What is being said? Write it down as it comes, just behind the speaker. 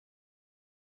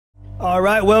All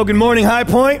right, well, good morning,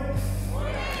 Highpoint.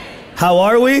 How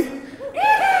are we?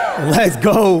 Let's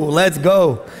go, let's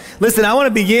go. Listen, I want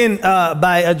to begin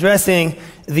by addressing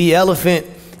the elephant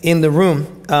in the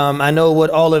room. I know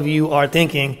what all of you are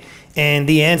thinking, and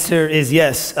the answer is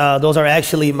yes. Those are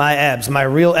actually my abs. My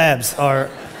real abs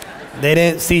they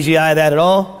didn't CGI that at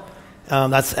all.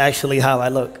 That's actually how I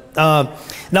look. No,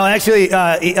 actually,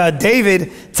 David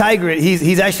Tigert,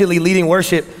 he's actually leading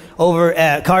worship over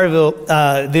at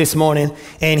Collierville this morning,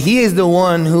 and he is the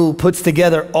one who puts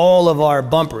together all of our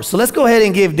bumpers. So let's go ahead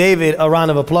and give David a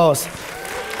round of applause.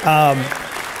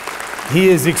 He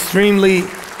is extremely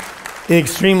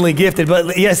gifted.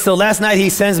 But yes, so last night he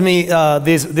sends me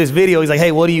this video. He's like,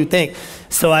 hey, what do you think?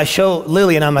 So I show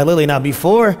Lily, and I'm like, Lily, now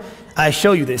before I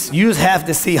show you this, you just have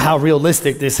to see how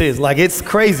realistic this is. Like, it's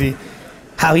crazy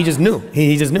how he just knew.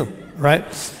 He just knew,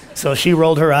 right? So she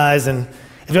rolled her eyes, and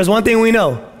if there's one thing we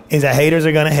know, is that haters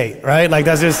are gonna hate, right? Like,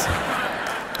 that's just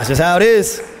how it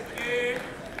is.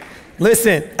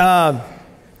 Listen,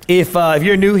 if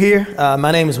you're new here,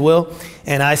 my name is Will,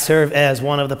 and I serve as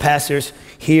one of the pastors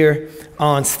here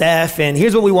on staff. And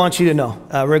here's what we want you to know.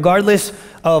 Regardless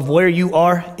of where you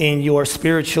are in your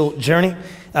spiritual journey,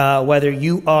 whether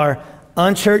you are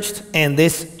unchurched and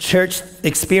this church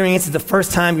experience is the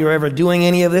first time you're ever doing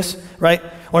any of this, right?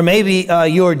 Or maybe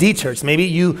you're de-churched. Maybe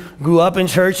you grew up in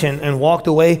church and walked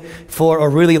away for a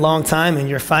really long time and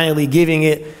you're finally giving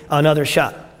it another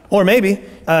shot. Or maybe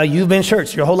you've been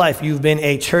church your whole life. You've been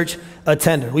a church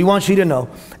attender. We want you to know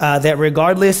that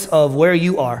regardless of where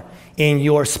you are in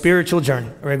your spiritual journey,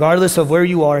 regardless of where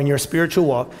you are in your spiritual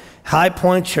walk,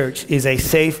 Highpoint Church is a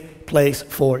safe place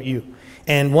for you.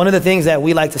 And one of the things that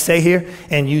we like to say here,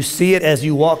 and you see it as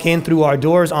you walk in through our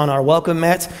doors on our welcome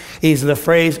mats, is the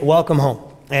phrase, welcome home.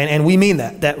 And we mean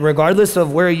that regardless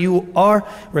of where you are,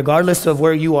 regardless of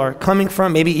where you are coming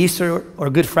from, maybe Easter or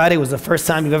Good Friday was the first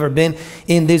time you've ever been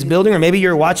in this building, or maybe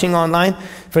you're watching online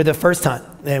for the first time.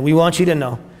 And we want you to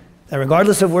know that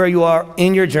regardless of where you are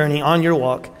in your journey, on your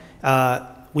walk,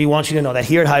 we want you to know that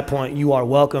here at Highpoint, you are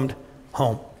welcomed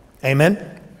home.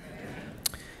 Amen?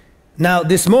 Now,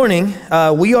 this morning,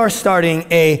 we are starting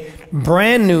a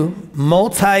brand new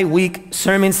multi-week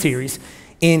sermon series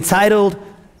entitled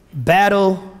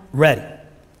Battle Ready.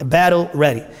 Battle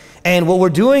Ready. And what we're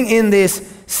doing in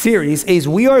this series is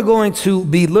we are going to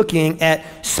be looking at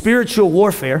spiritual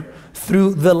warfare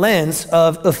through the lens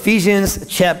of Ephesians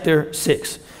chapter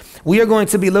 6. We are going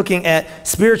to be looking at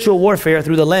spiritual warfare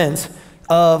through the lens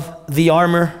of the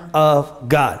armor of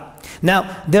God.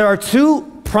 Now, there are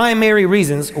two primary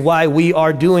reasons why we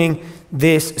are doing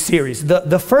this series.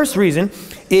 The first reason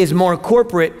is more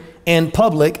corporate and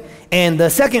public, and the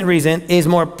second reason is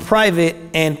more private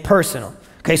and personal.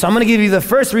 Okay, so I'm going to give you the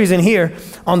first reason here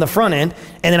on the front end,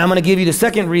 and then I'm going to give you the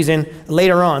second reason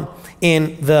later on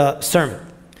in the sermon.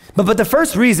 But the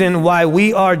first reason why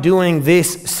we are doing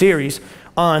this series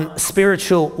on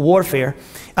spiritual warfare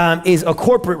is a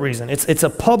corporate reason. It's a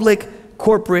public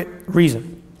corporate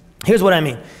reason. Here's what I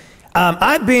mean.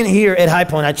 I've been here at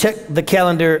Highpoint. I checked the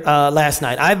calendar last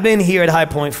night. I've been here at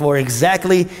Highpoint for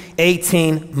exactly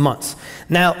 18 months.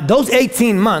 Now, those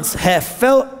 18 months have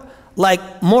felt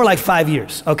like more like 5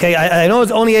 years, okay? I know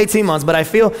it's only 18 months, but I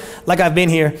feel like I've been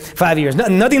here 5 years.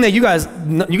 Nothing that you guys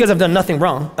have done nothing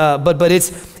wrong, but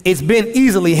it's been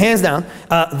easily, hands down,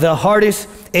 the hardest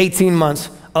 18 months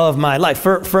of my life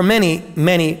for many,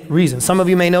 many reasons. Some of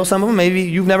you may know some of them. Maybe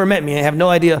you've never met me and have no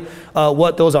idea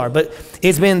what those are. But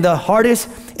it's been the hardest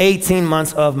 18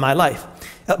 months of my life.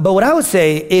 But what I would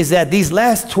say is that these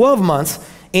last 12 months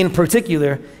in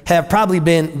particular have probably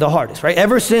been the hardest, right?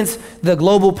 Ever since the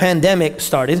global pandemic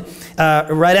started,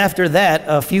 right after that,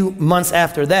 a few months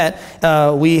after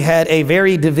that, we had a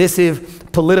very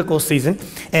divisive political season.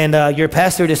 And your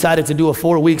pastor decided to do a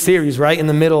 4-week series right in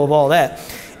the middle of all that.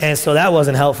 And so that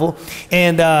wasn't helpful.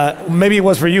 And maybe it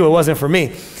was for you, it wasn't for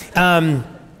me. And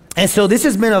so this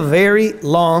has been a very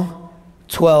long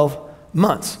 12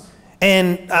 months.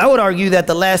 And I would argue that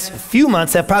the last few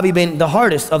months have probably been the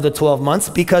hardest of the 12 months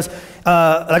because,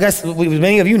 like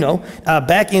many of you know,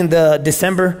 back in the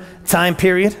December time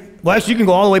period, well, actually, you can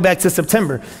go all the way back to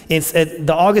September. It's at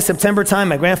the August-September time,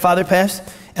 my grandfather passed,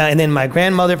 and then my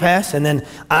grandmother passed, and then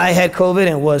I had COVID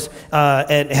and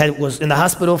was in the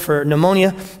hospital for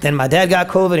pneumonia. Then my dad got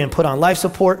COVID and put on life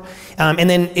support. And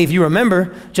then, if you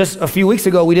remember, just a few weeks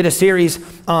ago, we did a series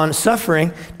on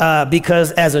suffering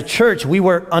because as a church, we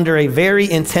were under a very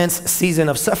intense season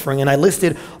of suffering. And I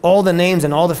listed all the names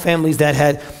and all the families that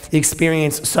had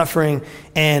experienced suffering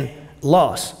and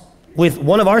loss. with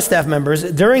one of our staff members.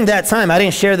 During that time, I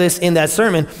didn't share this in that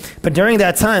sermon, but during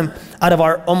that time, out of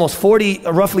our almost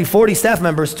roughly 40 staff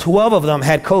members, 12 of them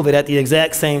had COVID at the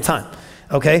exact same time,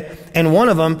 okay? And one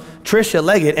of them, Trisha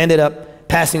Leggett, ended up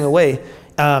passing away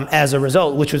as a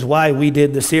result, which was why we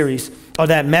did the series, or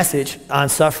that message on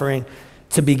suffering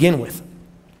to begin with.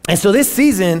 And so this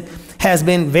season has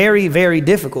been very, very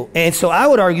difficult. And so I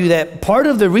would argue that part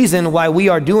of the reason why we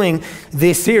are doing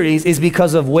this series is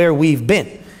because of where we've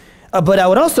been. But I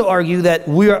would also argue that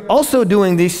we are also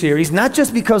doing this series, not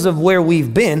just because of where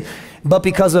we've been, but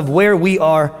because of where we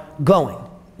are going,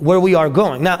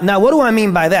 Now, what do I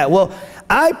mean by that? Well,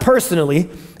 I personally,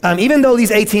 even though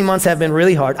these 18 months have been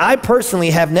really hard, I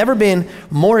personally have never been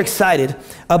more excited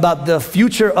about the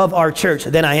future of our church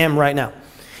than I am right now.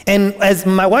 And as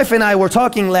my wife and I were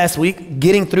talking last week,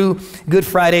 getting through Good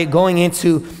Friday, going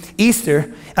into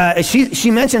Easter,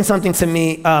 she mentioned something to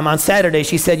me on Saturday.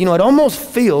 She said, it almost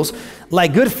feels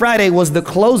like Good Friday was the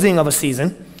closing of a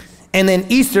season, and then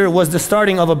Easter was the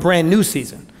starting of a brand new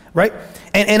season, right?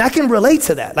 And I can relate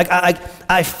to that. Like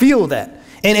I feel that.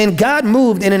 And God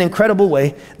moved in an incredible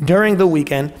way during the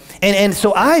weekend. And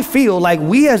so I feel like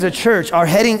we as a church are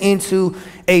heading into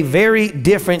a very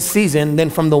different season than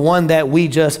from the one that we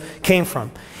just came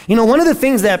from. One of the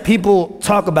things that people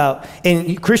talk about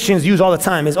and Christians use all the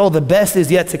time is, the best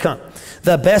is yet to come.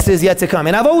 The best is yet to come.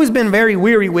 And I've always been very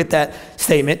weary with that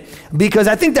statement because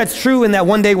I think that's true in that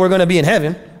one day we're going to be in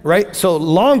heaven, right? So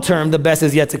long term, the best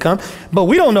is yet to come. But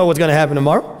we don't know what's going to happen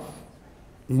tomorrow.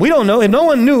 We don't know. And no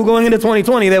one knew going into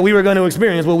 2020 that we were going to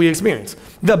experience what we experienced.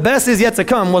 The best is yet to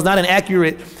come was not an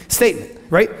accurate statement,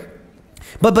 right?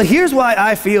 But here's why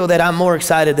I feel that I'm more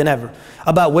excited than ever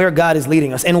about where God is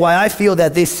leading us and why I feel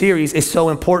that this series is so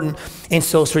important and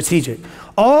so strategic.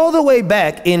 All the way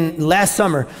back in last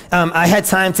summer, I had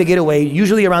time to get away.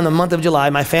 Usually around the month of July,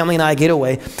 my family and I get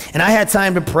away, and I had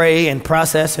time to pray and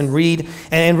process and read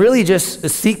and really just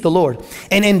seek the Lord.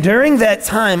 And during that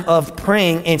time of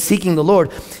praying and seeking the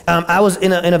Lord, I was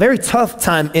in a very tough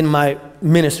time in my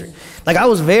ministry. Like I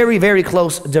was very, very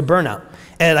close to burnout.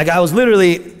 And like I was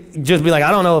literally just be like,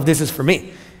 I don't know if this is for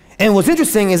me. And what's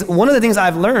interesting is one of the things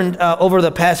I've learned over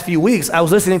the past few weeks, I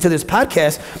was listening to this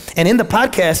podcast, and in the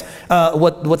podcast,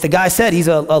 what the guy said, he's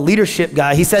a leadership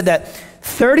guy, he said that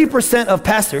 30% of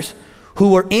pastors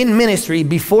who were in ministry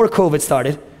before COVID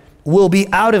started will be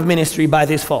out of ministry by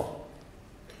this fall.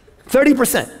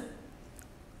 30%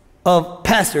 of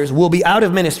pastors will be out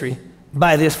of ministry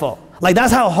by this fall. Like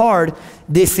that's how hard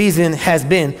this season has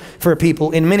been for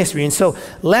people in ministry. And so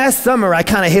last summer, I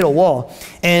kind of hit a wall,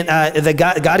 and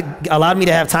God allowed me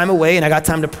to have time away, and I got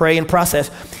time to pray and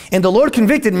process. And the Lord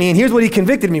convicted me, and here's what he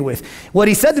convicted me with. What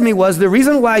he said to me was, the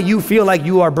reason why you feel like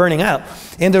you are burning out,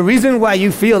 and the reason why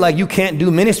you feel like you can't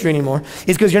do ministry anymore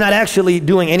is because you're not actually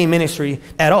doing any ministry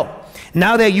at all.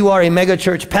 Now that you are a mega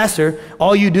church pastor,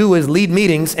 all you do is lead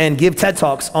meetings and give TED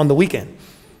Talks on the weekend.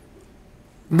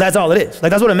 That's all it is. Like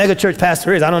that's what a mega church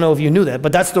pastor is. I don't know if you knew that,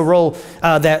 but that's the role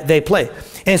that they play.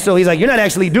 And so he's like, you're not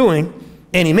actually doing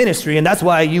any ministry, and that's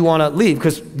why you want to leave,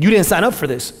 because you didn't sign up for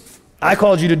this. I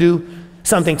called you to do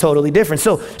something totally different.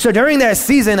 So during that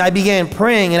season, I began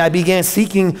praying and I began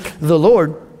seeking the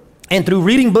Lord. And through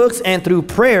reading books and through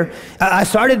prayer, I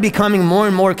started becoming more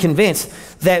and more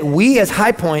convinced that we as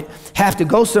Highpoint have to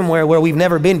go somewhere where we've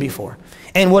never been before.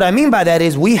 And what I mean by that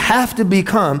is we have to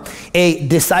become a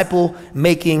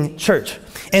disciple-making church.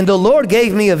 And the Lord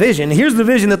gave me a vision. Here's the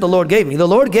vision that the Lord gave me. The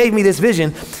Lord gave me this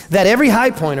vision that every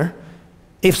high pointer,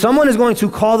 if someone is going to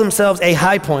call themselves a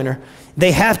high pointer,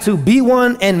 they have to be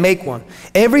one and make one.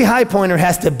 Every high pointer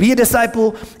has to be a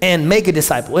disciple and make a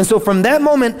disciple. And so from that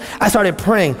moment, I started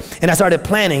praying and I started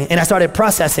planning and I started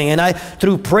processing. And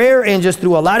through prayer and just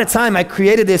through a lot of time, I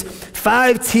created this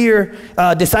 5-tier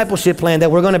discipleship plan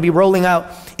that we're going to be rolling out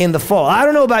in the fall. I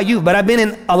don't know about you, but I've been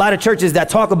in a lot of churches that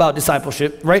talk about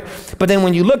discipleship, right? But then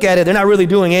when you look at it, they're not really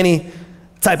doing any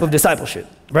type of discipleship,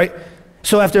 right?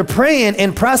 So after praying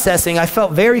and processing, I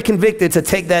felt very convicted to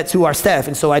take that to our staff,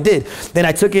 and so I did. Then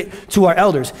I took it to our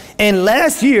elders. And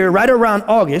last year, right around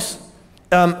August,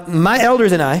 my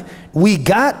elders and I, we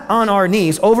got on our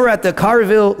knees over at the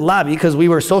Collierville lobby, because we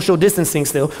were social distancing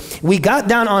still. We got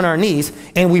down on our knees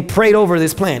and we prayed over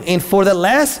this plan. And for the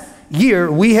last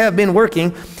year, we have been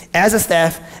working as a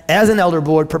staff, as an elder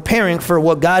board, preparing for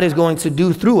what God is going to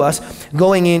do through us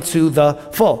going into the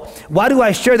fall. Why do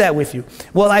I share that with you?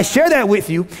 Well, I share that with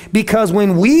you because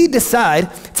when we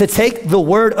decide to take the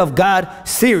word of God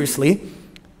seriously,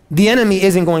 the enemy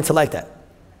isn't going to like that.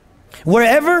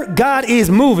 Wherever God is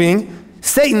moving,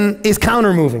 Satan is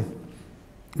counter moving.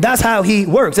 That's how he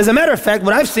works. As a matter of fact,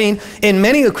 what I've seen in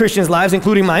many of Christians' lives,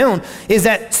 including my own, is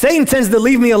that Satan tends to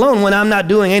leave me alone when I'm not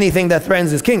doing anything that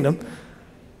threatens his kingdom.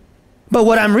 But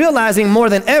what I'm realizing more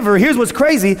than ever, here's what's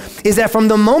crazy, is that from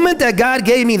the moment that God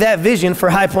gave me that vision for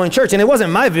Highpoint Church, and it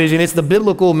wasn't my vision, it's the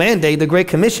biblical mandate, the Great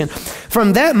Commission,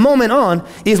 from that moment on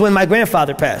is when my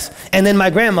grandfather passed, and then my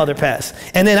grandmother passed,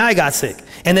 and then I got sick,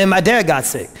 and then my dad got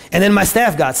sick, and then my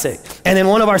staff got sick, and then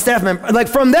one of our staff members, like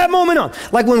from that moment on,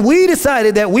 like when we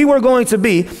decided that we were going to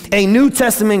be a New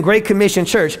Testament Great Commission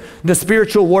church, the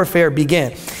spiritual warfare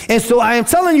began. And so I am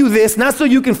telling you this, not so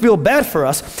you can feel bad for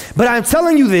us, but I'm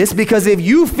telling you this because if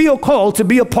you feel called to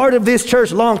be a part of this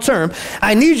church long term,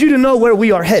 I need you to know where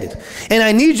we are headed. And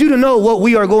I need you to know what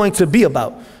we are going to be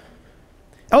about.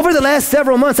 Over the last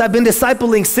several months, I've been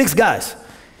discipling 6 guys.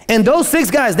 And those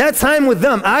 6 guys, that time with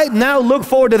them, I now look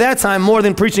forward to that time more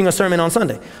than preaching a sermon on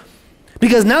Sunday.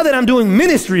 Because now that I'm doing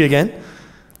ministry again,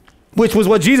 which was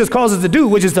what Jesus calls us to do,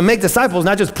 which is to make disciples,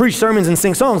 not just preach sermons and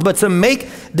sing songs, but to make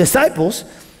disciples,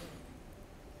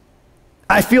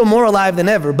 I feel more alive than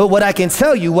ever. But what I can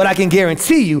tell you, what I can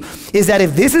guarantee you, is that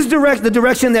if this is the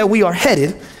direction that we are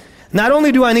headed, not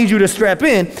only do I need you to strap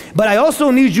in, but I also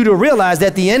need you to realize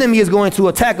that the enemy is going to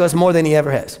attack us more than he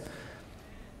ever has.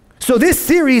 So this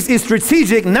series is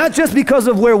strategic, not just because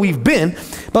of where we've been,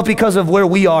 but because of where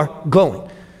we are going.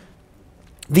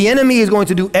 The enemy is going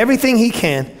to do everything he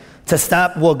can to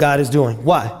stop what God is doing.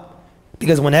 Why?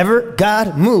 Because whenever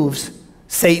God moves,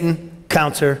 Satan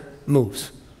counter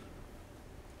moves.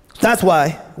 That's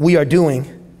why we are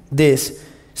doing this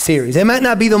series. It might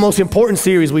not be the most important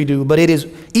series we do, but it is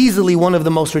easily one of the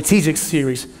most strategic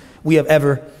series we have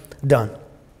ever done.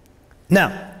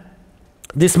 Now,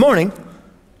 this morning,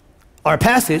 our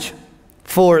passage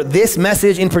for this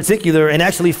message in particular, and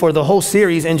actually for the whole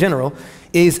series in general,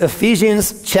 is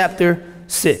Ephesians chapter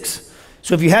 6.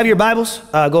 So if you have your Bibles,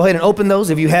 go ahead and open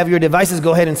those. If you have your devices,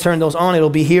 go ahead and turn those on.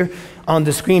 It'll be here on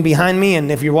the screen behind me,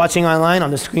 and if you're watching online, on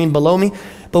the screen below me.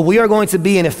 But we are going to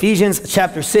be in Ephesians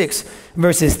chapter 6,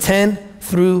 verses 10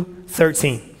 through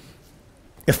 13.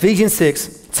 Ephesians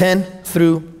 6, 10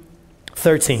 through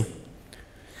 13.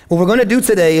 What we're going to do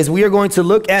today is we are going to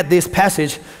look at this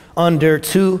passage under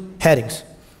 2 headings.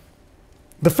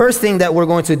 The first thing that we're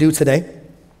going to do today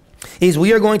is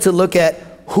we are going to look at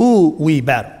who we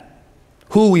battle.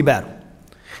 Who we battle.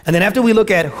 And then after we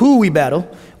look at who we battle,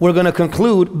 we're going to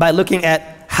conclude by looking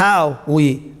at how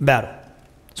we battle.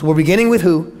 So we're beginning with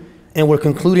who, and we're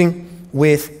concluding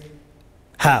with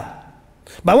how.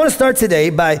 But I want to start today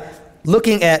by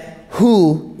looking at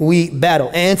who we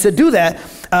battle. And to do that,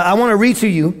 I want to read to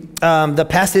you the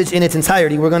passage in its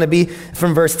entirety. We're going to be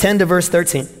from verse 10 to verse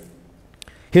 13.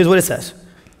 Here's what it says.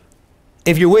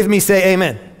 If you're with me, say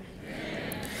amen.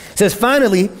 Amen. It says,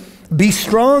 finally, be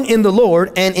strong in the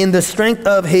Lord and in the strength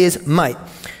of his might.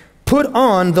 Put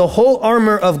on the whole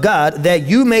armor of God that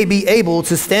you may be able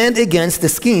to stand against the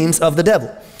schemes of the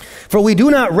devil. For we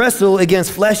do not wrestle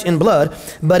against flesh and blood,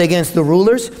 but against the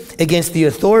rulers, against the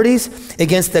authorities,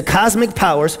 against the cosmic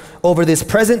powers over this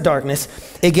present darkness,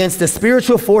 against the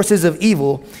spiritual forces of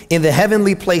evil in the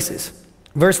heavenly places.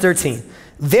 Verse 13,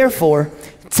 therefore,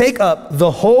 take up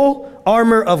the whole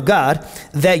armor of God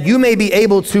that you may be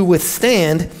able to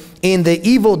withstand in the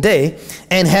evil day,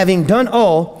 and having done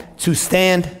all, to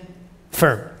stand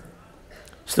firm.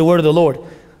 It's the word of the Lord.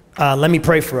 Let me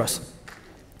pray for us.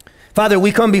 Father,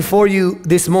 we come before you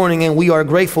this morning and we are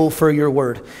grateful for your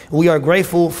word. We are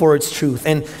grateful for its truth.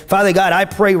 And Father God, I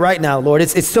pray right now, Lord,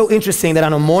 it's so interesting that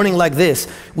on a morning like this,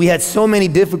 we had so many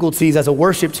difficulties as a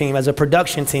worship team, as a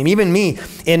production team, even me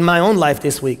in my own life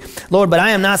this week. Lord, but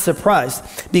I am not surprised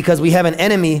because we have an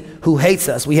enemy who hates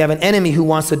us. We have an enemy who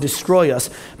wants to destroy us,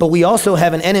 but we also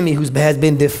have an enemy who has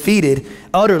been defeated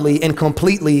utterly and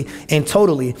completely and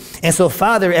totally. And so,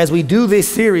 Father, as we do this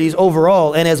series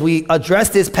overall and as we address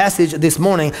this passage this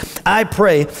morning, I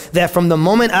pray that from the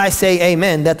moment I say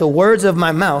amen, that the words of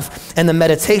my mouth and the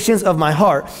meditations of my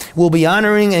heart will be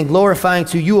honoring and glorifying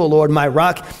to you, O Lord, my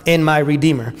rock and my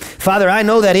redeemer. Father, I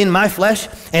know that in my flesh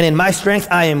and in my strength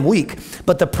I am weak,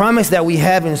 but the promise that we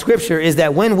have in Scripture is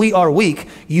that when we are weak,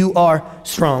 you are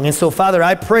strong. And so, Father,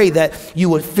 I pray that you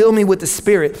would fill me with the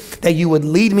Spirit, that you would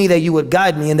lead me, that you would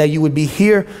guide me, and that you would be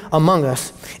here among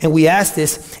us. And we ask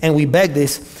this and we beg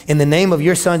this in the name of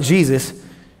your Son, Jesus.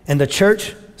 And the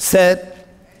church said,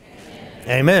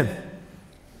 amen.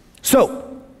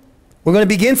 So, we're going to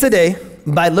begin today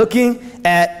by looking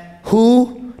at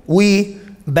who we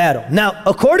battle. Now,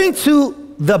 according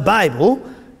to the Bible,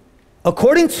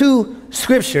 according to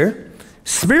Scripture,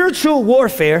 spiritual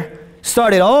warfare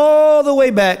started all the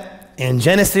way back in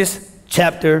Genesis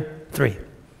chapter 3.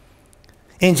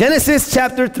 In Genesis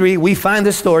chapter 3, we find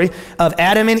the story of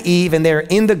Adam and Eve, and they're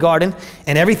in the garden,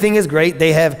 and everything is great.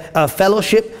 They have a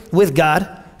fellowship with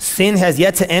God. Sin has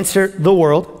yet to enter the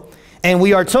world. And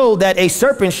we are told that a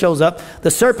serpent shows up, the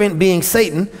serpent being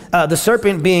Satan, the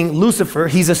serpent being Lucifer.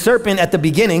 He's a serpent at the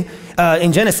beginning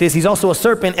in Genesis. He's also a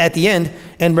serpent at the end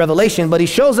in Revelation. But he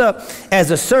shows up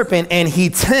as a serpent, and he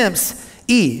tempts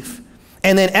Eve.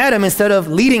 And then Adam, instead of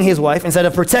leading his wife, instead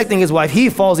of protecting his wife,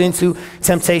 he falls into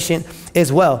temptation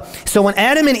as well. So when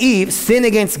Adam and Eve sin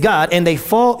against God and they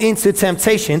fall into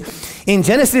temptation, in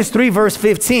Genesis 3 verse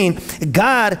 15,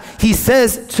 God, he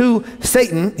says to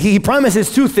Satan, he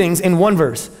promises two things in one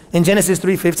verse in Genesis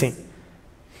 3:15.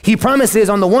 He promises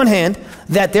on the one hand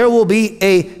that there will be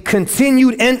a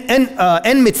continued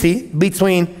enmity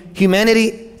between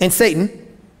humanity and Satan.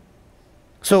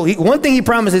 So one thing he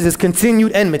promises is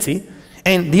continued enmity.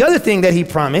 And the other thing that he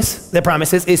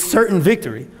promises is certain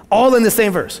victory, all in the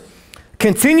same verse.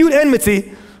 Continued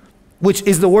enmity, which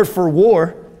is the word for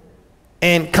war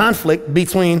and conflict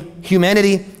between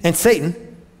humanity and Satan.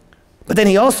 But then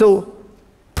he also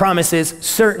promises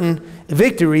certain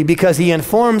victory because he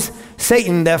informs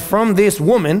Satan that from this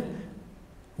woman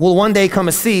will one day come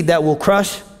a seed that will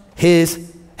crush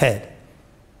his head.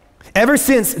 Ever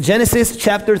since Genesis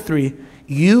chapter 3,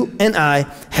 you and I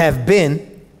have been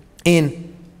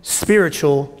in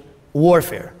spiritual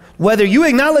warfare. Whether you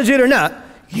acknowledge it or not,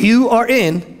 you are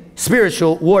in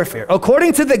spiritual warfare.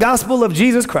 According to the gospel of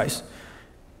Jesus Christ,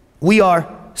 we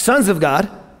are sons of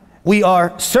God, we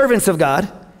are servants of God,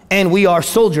 and we are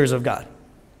soldiers of God.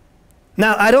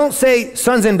 Now, I don't say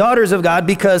sons and daughters of God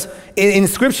because in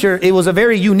Scripture, it was a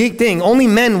very unique thing. Only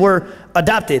men were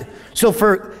adopted. So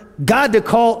for God to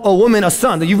call a woman a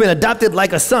son, that you've been adopted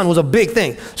like a son, was a big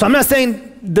thing. So I'm not saying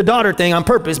the daughter thing on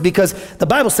purpose, because the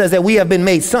Bible says that we have been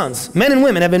made sons. Men and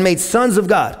women have been made sons of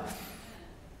God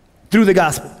through the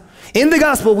gospel. In the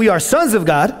gospel, we are sons of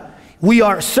God, we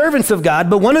are servants of God,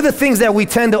 but one of the things that we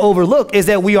tend to overlook is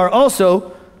that we are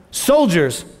also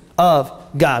soldiers of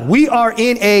God. We are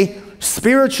in a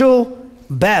spiritual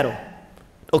battle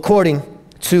according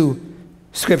to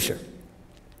Scripture.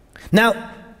 Now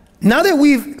that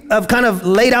we've kind of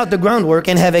laid out the groundwork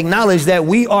and have acknowledged that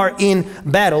we are in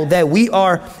battle, that we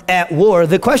are at war,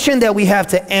 the question that we have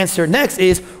to answer next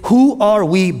is, who are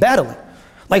we battling?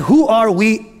 Like, who are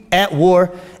we at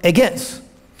war against?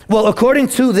 Well, according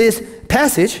to this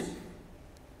passage,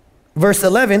 verse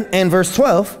 11 and verse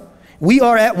 12, we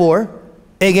are at war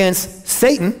against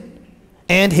Satan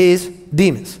and his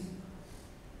demons.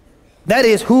 That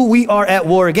is who we are at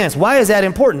war against. Why is that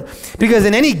important? Because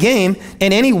in any game,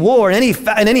 in any war, in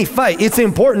any fight, it's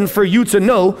important for you to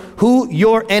know who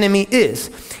your enemy is.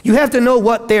 You have to know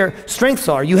what their strengths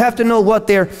are. You have to know what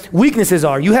their weaknesses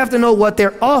are. You have to know what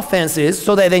their offense is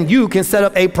so that then you can set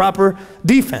up a proper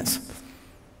defense.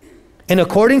 And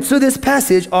according to this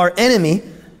passage, our enemies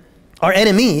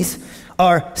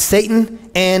are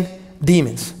Satan and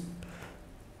demons.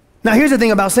 Now, here's the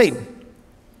thing about Satan.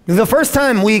 The first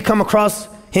time we come across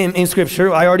him in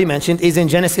Scripture, I already mentioned, is in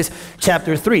Genesis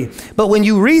chapter 3. But when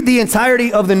you read the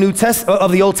entirety of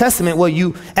the Old Testament, what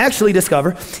you actually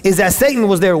discover is that Satan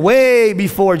was there way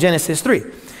before Genesis 3.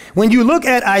 When you look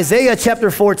at Isaiah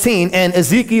chapter 14 and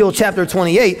Ezekiel chapter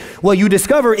 28, what you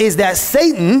discover is that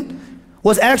Satan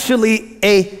was actually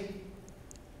a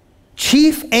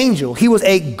chief angel. He was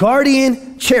a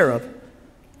guardian cherub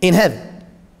in heaven.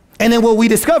 And then what we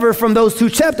discover from those two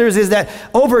chapters is that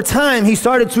over time, he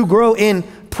started to grow in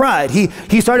pride.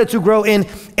 He started to grow in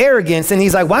arrogance. And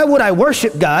he's like, why would I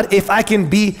worship God if I can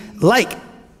be like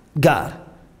God?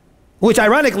 Which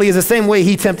ironically is the same way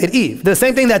he tempted Eve. The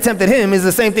same thing that tempted him is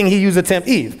the same thing he used to tempt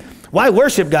Eve. Why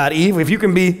worship God, Eve, if you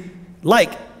can be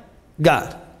like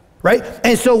God? Right?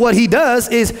 And so what he does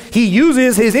is he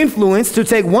uses his influence to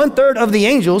take 1/3 of the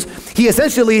angels. He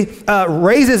essentially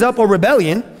raises up a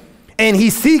rebellion. And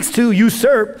he seeks to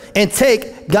usurp and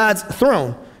take God's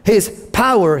throne, his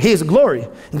power, his glory.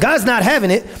 God's not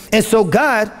having it. And so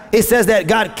it says that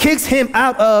God kicks him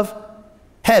out of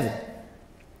heaven.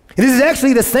 This is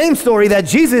actually the same story that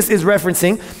Jesus is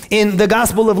referencing in the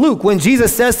Gospel of Luke. When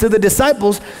Jesus says to the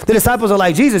disciples are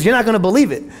like, Jesus, you're not going to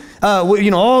believe it.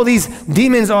 All these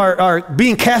demons are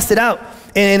being casted out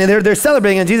and they're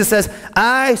celebrating. And Jesus says,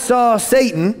 I saw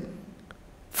Satan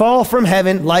fall from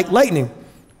heaven like lightning.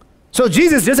 So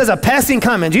Jesus, just as a passing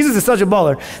comment, Jesus is such a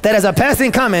baller that as a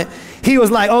passing comment, he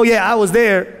was like, oh yeah, I was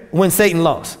there when Satan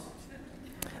lost.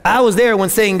 I was there when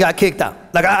Satan got kicked out.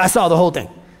 Like I saw the whole thing,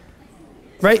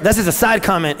 right? That's just a side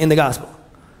comment in the gospel.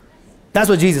 That's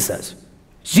what Jesus says.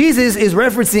 Jesus is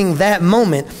referencing that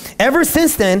moment. Ever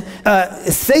since then,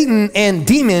 Satan and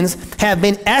demons have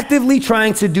been actively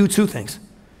trying to do two things.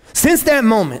 Since that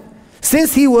moment,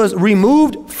 since he was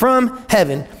removed from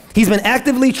heaven, he's been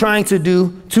actively trying to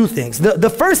do two things. The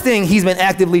first thing he's been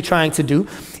actively trying to do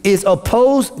is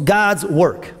oppose God's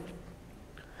work.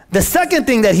 The second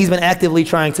thing that he's been actively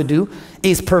trying to do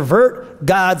is pervert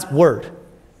God's word.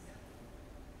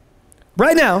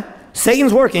 Right now,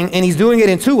 Satan's working, and he's doing it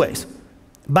in two ways: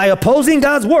 by opposing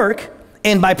God's work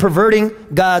and by perverting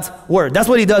God's word. That's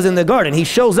what he does in the garden. He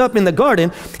shows up in the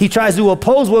garden, he tries to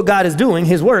oppose what God is doing,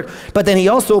 his work, but then he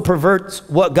also perverts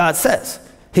what God says,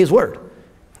 his word.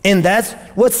 And that's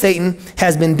what Satan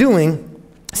has been doing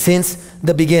since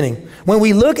the beginning. When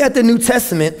we look at the New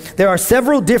Testament, there are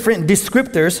several different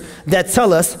descriptors that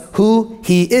tell us who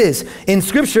he is. In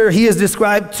Scripture, he is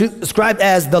described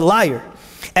as the liar,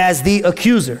 as the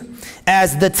accuser,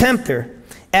 as the tempter,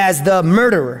 as the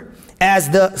murderer,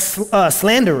 as the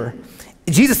slanderer.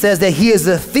 Jesus says that he is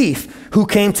a thief who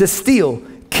came to steal,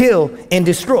 kill, and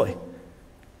destroy.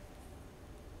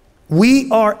 We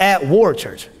are at war,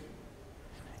 church.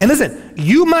 And listen,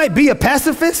 you might be a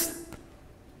pacifist,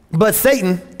 but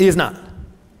Satan is not.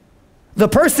 The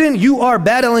person you are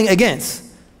battling against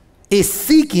is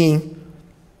seeking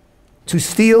to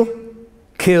steal,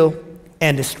 kill,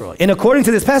 and destroy. And according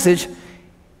to this passage,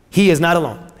 he is not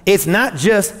alone. It's not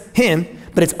just him,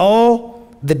 but it's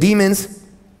all the demons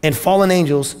and fallen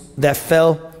angels that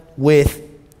fell with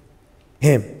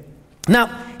him. Now,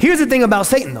 here's the thing about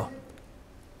Satan, though.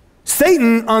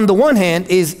 Satan, on the one hand,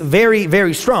 is very,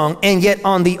 very strong, and yet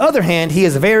on the other hand, he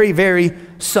is very, very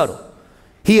subtle.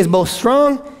 He is both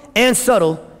strong and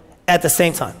subtle at the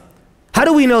same time. How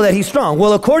do we know that he's strong?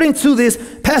 Well, according to this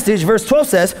passage, verse 12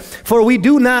 says, "For we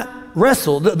do not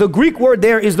wrestle." The Greek word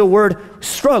there is the word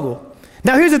struggle.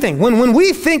 Now, here's the thing. When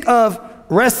we think of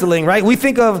wrestling, right, we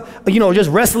think of, just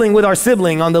wrestling with our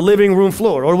sibling on the living room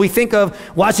floor, or we think of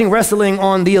watching wrestling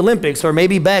on the Olympics, or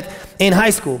maybe back in high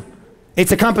school.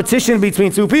 It's a competition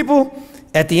between two people.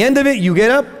 At the end of it, you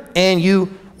get up and you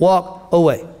walk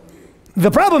away.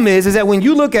 The problem is that when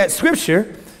you look at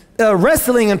Scripture,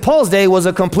 wrestling in Paul's day was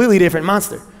a completely different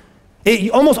monster. It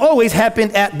almost always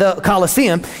happened at the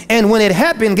Colosseum. And when it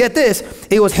happened, get this,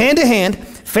 it was hand to hand,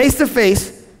 face to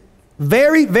face,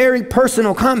 very, very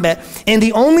personal combat. And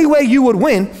the only way you would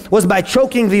win was by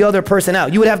choking the other person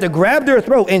out. You would have to grab their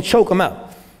throat and choke them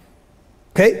out.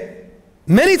 Okay?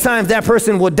 Many times that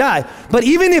person would die. But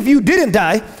even if you didn't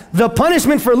die, the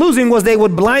punishment for losing was they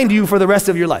would blind you for the rest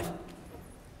of your life.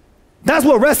 That's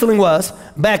what wrestling was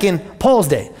back in Paul's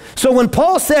day. So when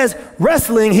Paul says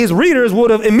wrestling, his readers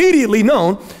would have immediately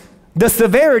known the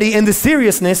severity and the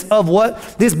seriousness of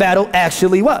what this battle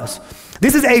actually was.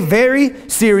 This is a very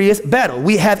serious battle.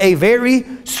 We have a very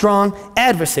strong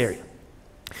adversary.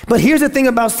 But here's the thing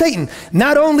about Satan.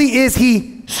 Not only is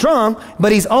he strong,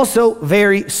 but he's also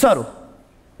very subtle.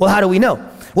 Well, how do we know?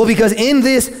 Well, because in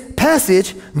this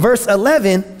passage, verse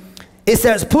 11, it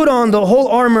says, "Put on the whole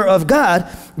armor of God,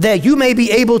 that you may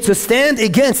be able to stand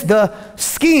against the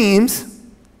schemes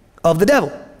of the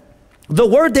devil." The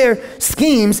word there,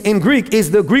 schemes, in Greek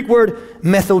is the Greek word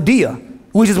methodia,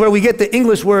 which is where we get the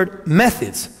English word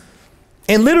methods.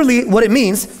 And literally what it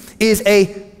means is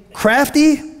a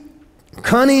crafty,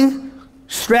 cunning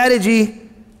strategy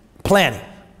planning.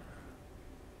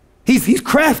 He's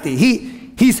crafty.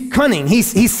 He's cunning,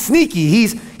 he's sneaky,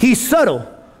 he's subtle.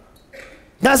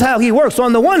 That's how he works. So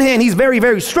on the one hand, he's very,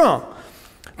 very strong,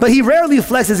 but he rarely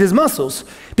flexes his muscles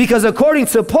because according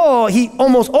to Paul, he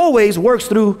almost always works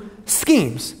through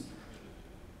schemes.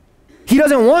 He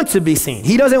doesn't want to be seen.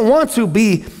 He doesn't want to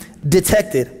be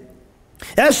detected.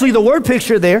 Actually, the word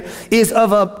picture there is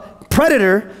of a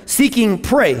predator seeking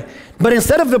prey, but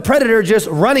instead of the predator just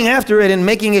running after it and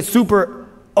making it super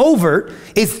overt,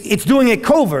 it's doing it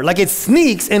covert, like it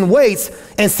sneaks and waits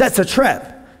and sets a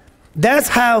trap. That's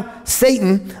how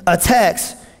Satan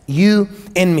attacks you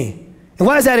and me. And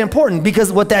why is that important?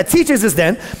 Because what that teaches us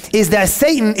then is that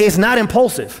Satan is not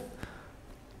impulsive.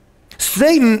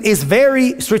 Satan is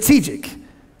very strategic.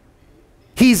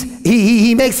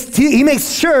 He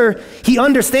makes sure he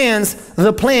understands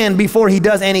the plan before he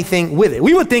does anything with it.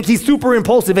 We would think he's super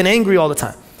impulsive and angry all the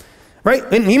time. Right?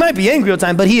 And he might be angry all the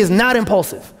time, but he is not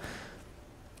impulsive.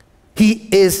 He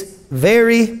is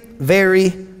very,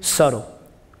 very subtle.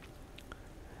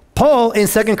 Paul in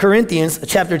 2 Corinthians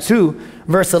chapter 2,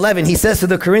 verse 11, he says to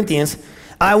the Corinthians,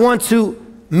 "I want to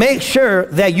make sure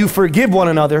that you forgive one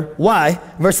another." Why?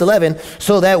 Verse 11,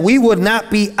 "So that we would not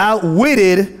be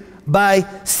outwitted by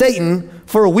Satan,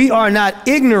 for we are not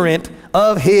ignorant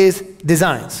of his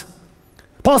designs."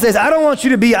 Paul says, I don't want you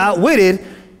to be outwitted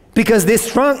because this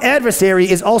strong adversary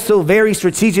is also very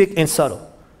strategic and subtle.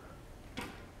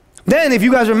 Then, if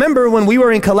you guys remember when we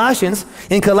were in Colossians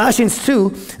 2,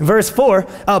 verse 4,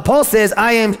 Paul says,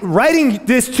 I am writing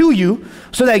this to you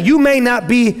so that you may not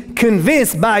be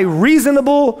convinced by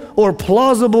reasonable or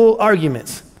plausible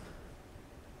arguments.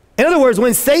 In other words,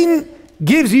 when Satan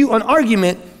gives you an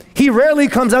argument, he rarely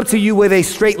comes up to you with a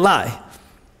straight lie.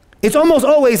 It's almost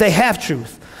always a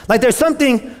half-truth. Like there's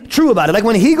something true about it. Like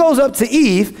when he goes up to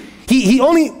Eve, he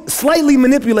only slightly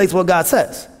manipulates what God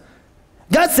says.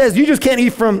 God says you just can't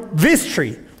eat from this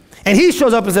tree. And he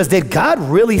shows up and says, did God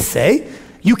really say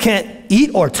you can't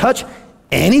eat or touch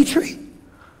any tree?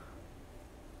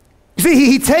 You see,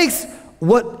 he takes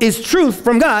what is truth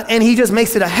from God and he just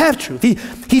makes it a half-truth.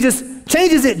 He just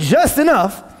changes it just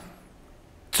enough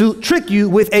to trick you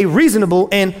with a reasonable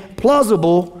and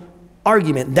plausible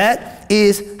argument. That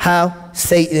is how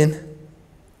Satan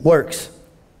works.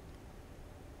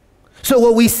 So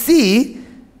what we see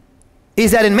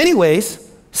is that in many ways,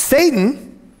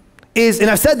 Satan is, and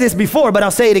I've said this before, but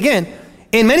I'll say it again,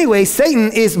 in many ways,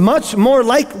 Satan is much more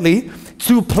likely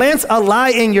to plant a lie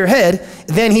in your head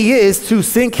than he is to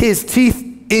sink his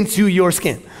teeth into your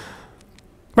skin.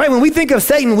 Right? When we think of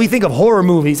Satan, we think of horror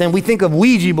movies and we think of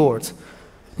Ouija boards.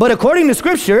 But according to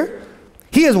Scripture,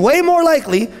 he is way more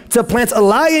likely to plant a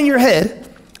lie in your head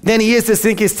than he is to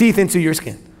sink his teeth into your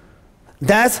skin.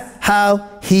 That's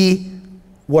how he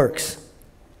works.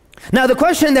 Now, the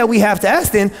question that we have to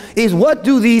ask then is, what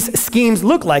do these schemes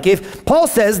look like? If Paul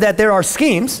says that there are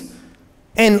schemes,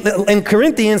 and in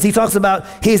Corinthians he talks about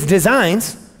his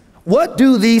designs, what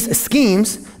do these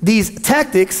schemes, these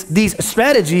tactics, these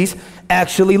strategies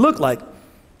actually look like?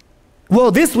 Well,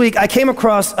 this week I came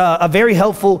across a very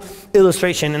helpful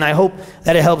illustration, and I hope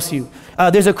that it helps you.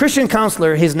 There's a Christian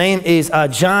counselor, his name is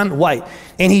John White,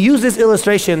 and he used this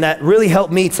illustration that really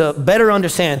helped me to better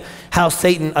understand how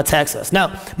Satan attacks us.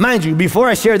 Now, mind you, before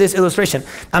I share this illustration,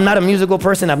 I'm not a musical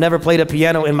person. I've never played a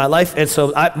piano in my life, and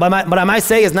so what I might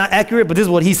say is not accurate, but this is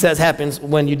what he says happens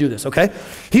when you do this, okay?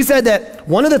 He said that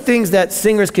one of the things that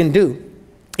singers can do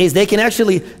is they can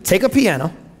actually take a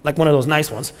piano, like one of those nice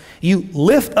ones, you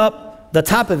lift up the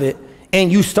top of it,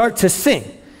 and you start to sing.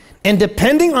 And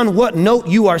depending on what note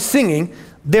you are singing,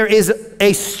 there is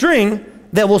a string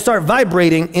that will start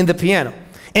vibrating in the piano.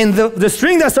 And the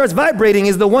string that starts vibrating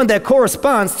is the one that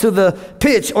corresponds to the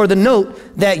pitch or the note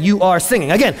that you are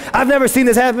singing. Again, I've never seen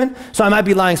this happen, so I might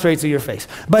be lying straight to your face.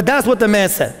 But that's what the man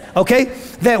said, okay?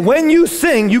 That when you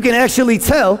sing, you can actually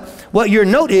tell what your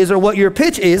note is or what your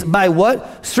pitch is by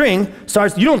what string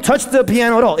starts. You don't touch the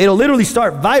piano at all. It'll literally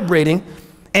start vibrating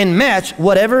and match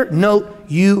whatever note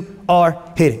you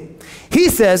are hitting. He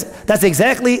says that's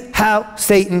exactly how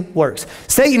Satan works.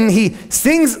 Satan, he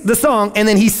sings the song and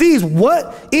then he sees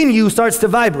what in you starts to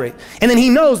vibrate. And then he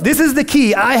knows this is the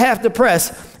key I have to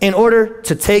press in order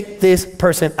to take this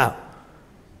person out.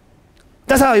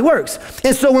 That's how he works.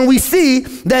 And so when we see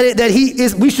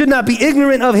that we should not be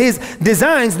ignorant of his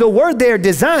designs, the word there,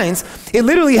 designs, it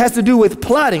literally has to do with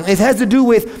plotting. It has to do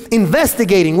with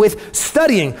investigating, with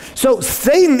studying. So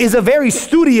Satan is a very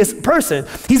studious person.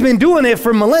 He's been doing it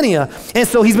for millennia. And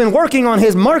so he's been working on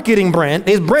his marketing brand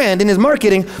and his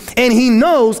marketing, and he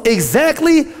knows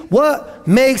exactly what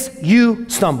makes you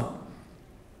stumble.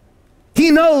 He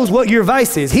knows what your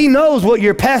vice is. He knows what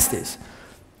your past is.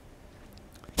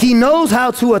 He knows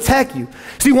how to attack you.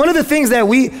 See, one of the things that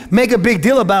we make a big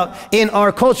deal about in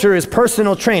our culture is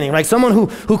personal training, right? Someone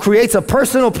who creates a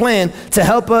personal plan to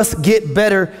help us get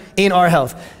better in our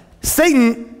health.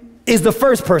 Satan is the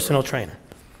first personal trainer.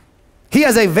 He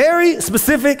has a very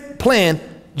specific plan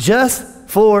just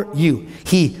for you.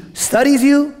 He studies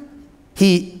you,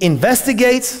 he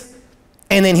investigates,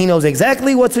 and then he knows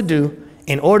exactly what to do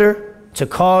in order to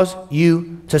cause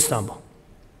you to stumble.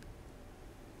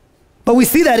 But we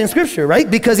see that in Scripture, right?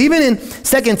 Because even in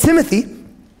 2 Timothy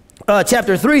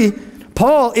chapter 3,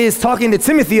 Paul is talking to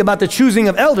Timothy about the choosing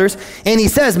of elders, and he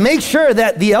says, make sure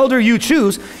that the elder you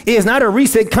choose is not a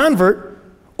recent convert,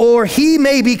 or he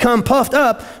may become puffed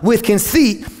up with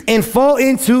conceit and fall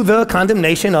into the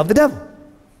condemnation of the devil.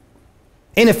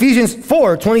 In Ephesians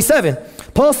 4:27,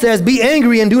 Paul says, be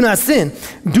angry and do not sin.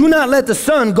 Do not let the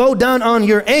sun go down on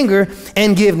your anger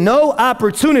and give no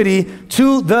opportunity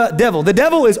to the devil. The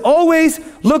devil is always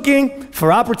looking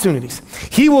for opportunities.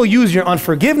 He will use your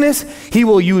unforgiveness. He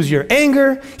will use your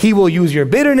anger. He will use your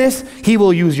bitterness. He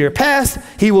will use your past.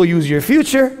 He will use your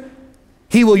future.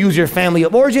 He will use your family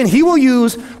of origin. He will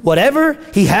use whatever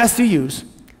he has to use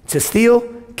to steal,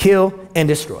 kill, and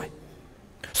destroy.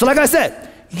 So like I said,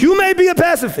 you may be a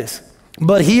pacifist,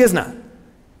 but he is not.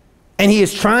 And he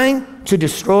is trying to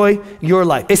destroy your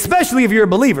life, especially if you're a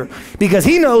believer, because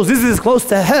he knows this is as close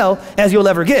to hell as you'll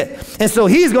ever get. And so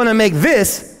he's going to make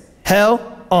this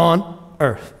hell on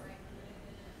earth.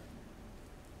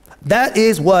 That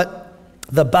is what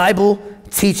the Bible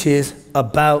teaches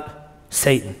about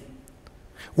Satan.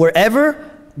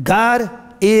 Wherever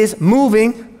God is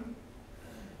moving,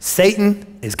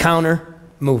 Satan is counter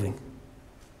moving.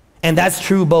 And that's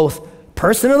true both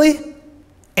personally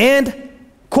and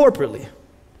corporately,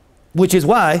 which is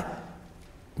why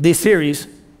this series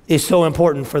is so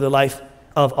important for the life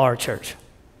of our church.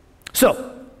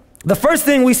 So, the first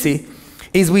thing we see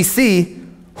is we see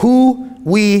who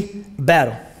we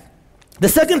battle. The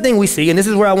second thing we see, and this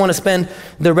is where I want to spend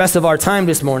the rest of our time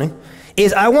this morning,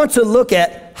 is I want to look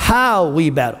at how we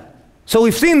battle. So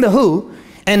we've seen the who,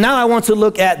 and now I want to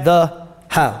look at the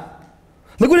how.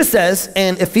 Look what it says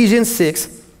in Ephesians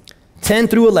 6, 10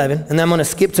 through 11, and then I'm going to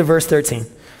skip to verse 13.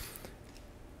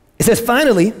 It says,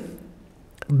 finally,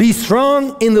 be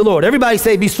strong in the Lord. Everybody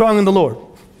say, be strong in the Lord.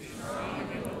 Be strong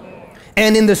in the Lord.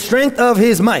 And in the strength of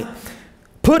his might.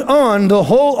 Put on the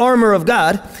whole armor of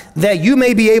God, that you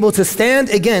may be able to stand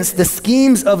against the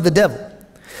schemes of the devil.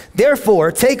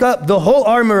 Therefore, take up the whole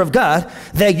armor of God,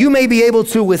 that you may be able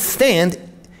to withstand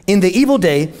in the evil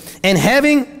day, and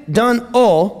having done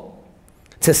all,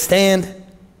 to stand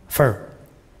firm.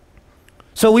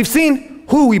 So we've seen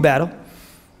who we battle,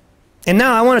 and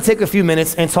now I want to take a few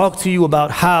minutes and talk to you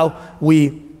about how we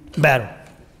battle.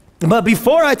 But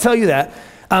before I tell you that,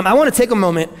 I want to take a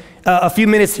moment, a few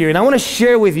minutes here, and I want to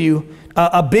share with you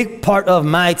a big part of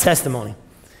my testimony.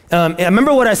 I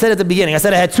remember what I said at the beginning. I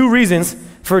said I had two reasons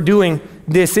for doing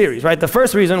this series, right? The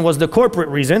first reason was the corporate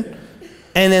reason,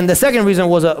 and then the second reason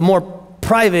was a more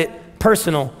private,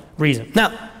 personal reason.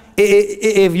 Now,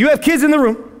 if you have kids in the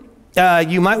room,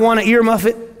 you might want to earmuff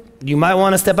it. You might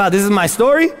want to step out. This is my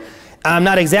story. I'm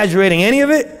not exaggerating any of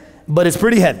it, but it's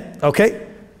pretty heavy, okay?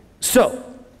 So,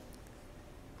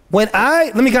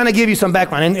 let me kind of give you some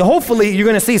background, and hopefully you're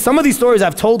going to see some of these stories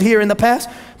I've told here in the past,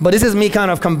 but this is me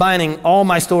kind of combining all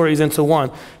my stories into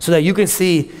one so that you can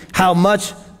see how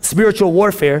much spiritual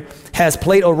warfare has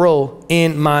played a role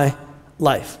in my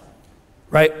life,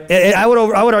 right? I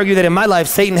would argue that in my life,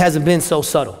 Satan hasn't been so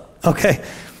subtle, okay?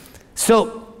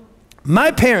 So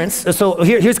my parents, so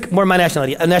here's where my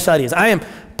nationality is. I am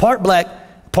part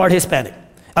black, part Hispanic.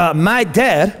 My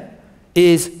dad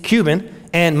is Cuban,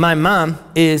 and my mom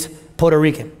is Puerto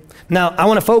Rican. Now, I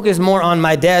want to focus more on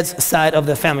my dad's side of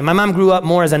the family. My mom grew up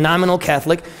more as a nominal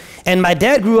Catholic, and my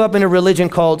dad grew up in a religion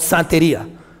called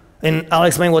Santeria. And I'll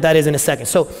explain what that is in a second.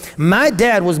 So my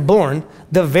dad was born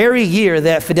the very year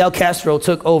that Fidel Castro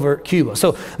took over Cuba.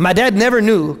 So my dad never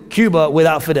knew Cuba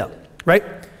without Fidel, right?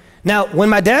 Now, when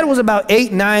my dad was about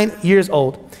 8, 9 years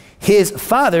old, his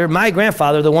father, my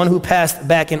grandfather, the one who passed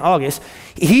back in August,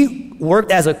 he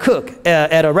worked as a cook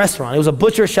at a restaurant. It was a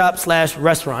butcher shop /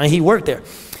 restaurant, and he worked there.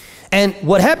 And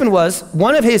what happened was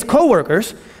one of his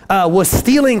coworkers was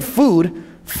stealing food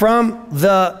from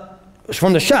the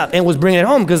shop and was bringing it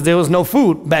home because there was no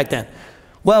food back then.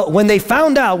 Well, when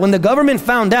the government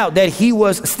found out that he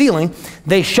was stealing,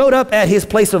 they showed up at his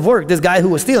place of work, this guy who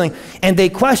was stealing, and they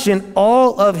questioned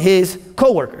all of his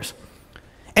coworkers.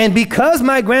 And because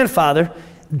my grandfather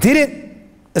didn't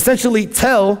essentially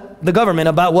tell the government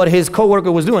about what his coworker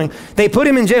was doing, they put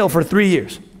him in jail for 3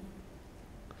 years.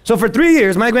 So for 3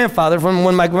 years, my grandfather, from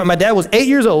when my dad was 8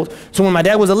 years old to when my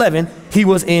dad was 11, he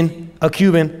was in a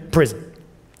Cuban prison,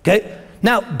 okay?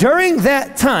 Now, during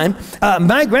that time,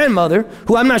 my grandmother,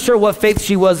 who I'm not sure what faith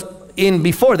she was in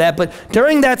before that, but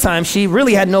during that time, she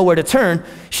really had nowhere to turn.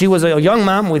 She was a young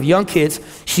mom with young kids.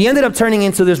 She ended up turning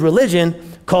into this religion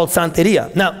called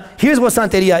Santeria. Now, here's what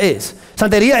Santeria is.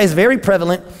 Santeria is very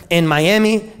prevalent in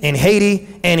Miami, in Haiti,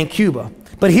 and in Cuba.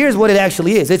 But here's what it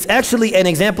actually is. It's actually an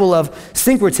example of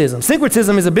syncretism.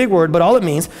 Syncretism is a big word, but all it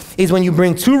means is when you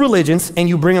bring two religions and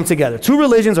you bring them together. Two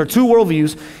religions or two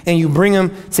worldviews and you bring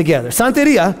them together.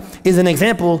 Santeria is an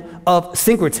example of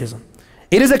syncretism.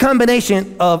 It is a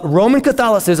combination of Roman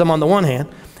Catholicism on the one hand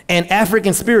and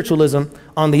African spiritualism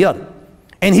on the other.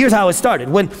 And here's how it started.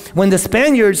 When the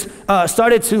Spaniards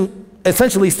started to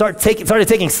essentially started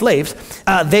taking slaves,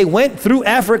 they went through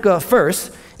Africa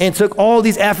first and took all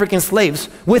these African slaves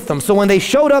with them. So when they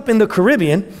showed up in the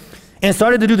Caribbean and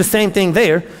started to do the same thing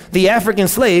there, the African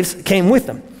slaves came with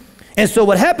them. And so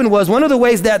what happened was, one of the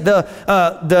ways that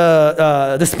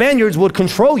the Spaniards would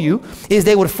control you is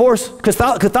they would force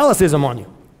Catholicism on you.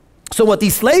 So what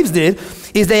these slaves did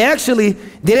is they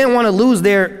didn't want to lose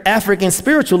their African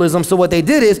spiritualism. So what they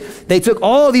did is they took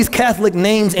all these Catholic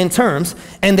names and terms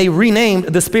and they renamed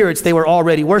the spirits they were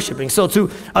already worshiping. So to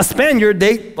a Spaniard,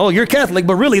 you're Catholic,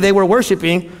 but really they were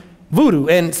worshiping voodoo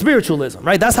and spiritualism,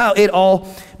 right? That's how it all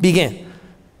began.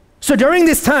 So during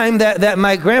this time that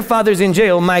my grandfather's in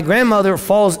jail, my grandmother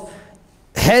falls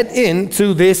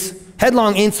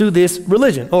headlong into this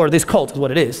religion, or this cult is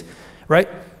what it is, right?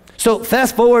 So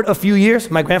fast forward a few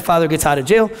years, my grandfather gets out of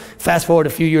jail. Fast forward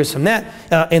a few years from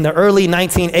that, in the early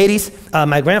 1980s,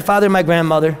 my grandfather, my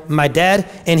grandmother, my dad,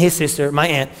 and his sister, my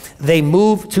aunt, they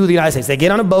move to the United States. They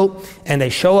get on a boat and they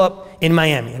show up in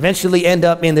Miami, eventually end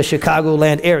up in the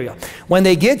Chicagoland area. When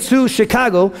they get to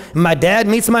Chicago, my dad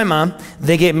meets my mom.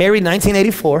 They get married in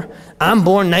 1984. I'm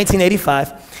born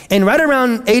 1985. And right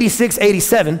around 86,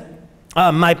 87,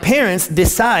 my parents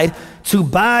decide to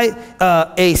buy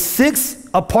a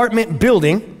 6-apartment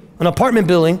building, an apartment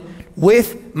building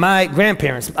with my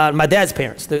grandparents, my dad's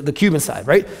parents, the Cuban side,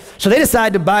 right? So they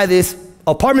decide to buy this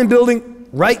apartment building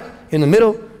right in the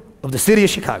middle of the city of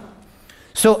Chicago.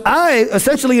 So I,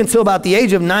 essentially until about the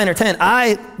age of 9 or 10,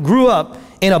 I grew up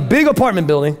in a big apartment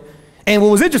building. And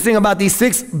what was interesting about these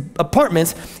 6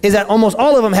 apartments is that almost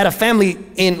all of them had a family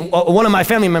one of my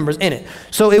family members in it.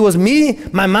 So it was me,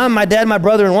 my mom, my dad, my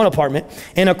brother in one apartment.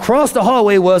 And across the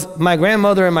hallway was my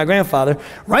grandmother and my grandfather.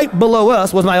 Right below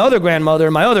us was my other grandmother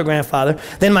and my other grandfather.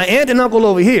 Then my aunt and uncle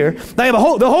over here. The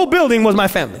whole building was my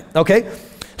family, okay?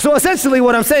 So essentially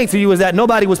what I'm saying to you is that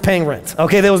nobody was paying rent,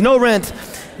 okay? There was no rent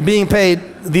being paid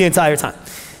the entire time.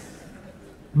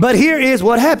 But here is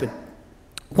what happened.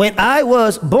 When I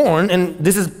was born, and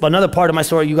this is another part of my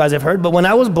story you guys have heard, but when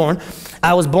I was born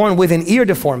with an ear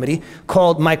deformity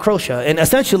called microtia. And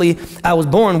essentially, I was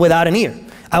born without an ear.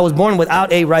 I was born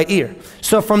without a right ear.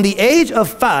 So from the age of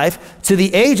 5 to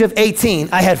the age of 18,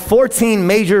 I had 14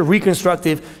 major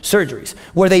reconstructive surgeries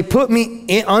where they put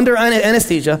me under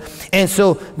anesthesia. And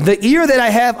so the ear that I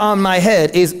have on my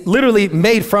head is literally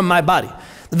made from my body.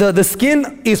 The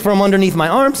skin is from underneath my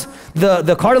arms.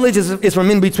 The cartilage is from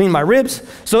in between my ribs.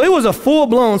 So it was a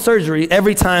full-blown surgery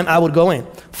every time I would go in.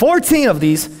 14 of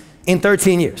these in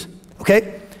 13 years,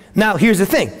 okay? Now, here's the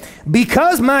thing.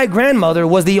 Because my grandmother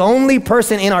was the only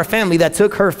person in our family that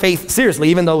took her faith seriously,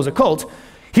 even though it was a cult,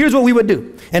 here's what we would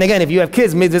do. And again, if you have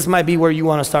kids, this might be where you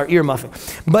want to start ear muffing.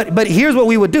 But here's what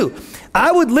we would do.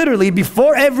 I would literally,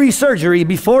 before every surgery,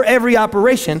 before every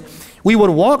operation, we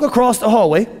would walk across the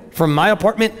hallway from my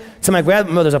apartment to my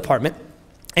grandmother's apartment,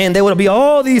 and there would be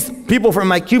all these people from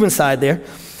my Cuban side there,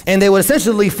 and they would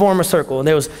essentially form a circle, and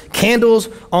there was candles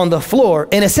on the floor,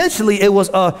 and essentially it was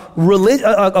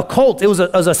a cult, it was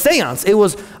a seance, it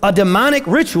was a demonic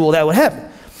ritual that would happen.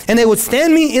 And they would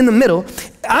stand me in the middle.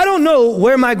 I don't know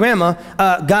where my grandma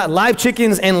got live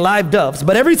chickens and live doves,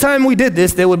 but every time we did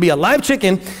this, there would be a live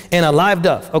chicken and a live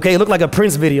dove. Okay, it looked like a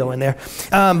Prince video in there,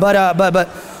 but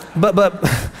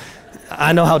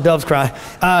I know how doves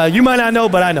cry. You might not know,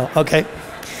 but I know, okay?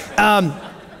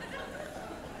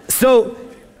 So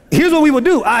here's what we would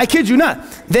do. I kid you not.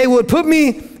 They would put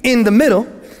me in the middle.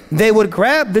 They would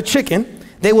grab the chicken.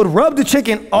 They would rub the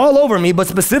chicken all over me, but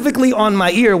specifically on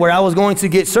my ear where I was going to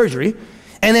get surgery.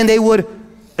 And then they would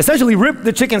essentially rip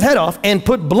the chicken's head off and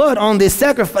put blood on this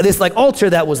sacrifice, this like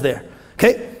altar that was there,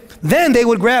 okay? Then they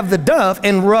would grab the dove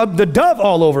and rub the dove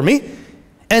all over me.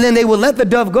 And then they would let the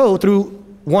dove go through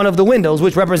one of the windows,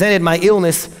 which represented my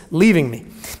illness leaving me.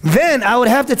 Then I would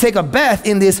have to take a bath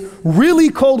in this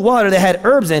really cold water that had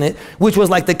herbs in it, which was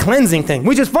like the cleansing thing,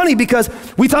 which is funny because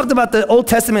we talked about the Old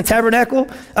Testament tabernacle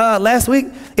last week.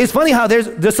 It's funny how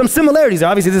there's some similarities there.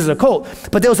 Obviously this is a cult,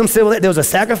 but there was some similarity. There was a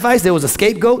sacrifice, there was a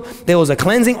scapegoat, there was a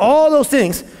cleansing, all those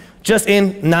things just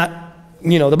in not,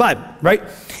 the Bible, right?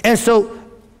 And so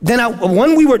then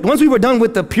once we were done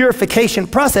with the purification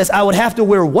process, I would have to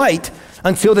wear white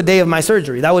until the day of my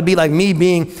surgery. That would be like me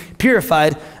being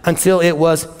purified until it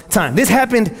was time. This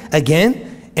happened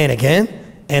again and again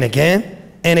and again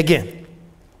and again.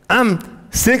 I'm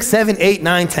 6, 7, 8,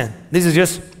 9, 10. This is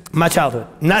just my childhood,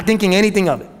 not thinking anything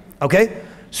of it, okay?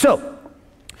 So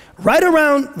right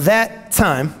around that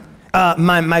time,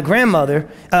 my grandmother,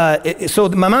 so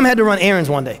my mom had to run errands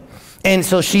one day. And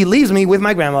so she leaves me with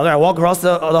my grandmother. I walk across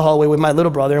the hallway with my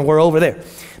little brother, and we're over there.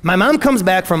 My mom comes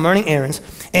back from running errands,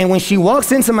 and when she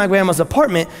walks into my grandma's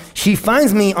apartment, she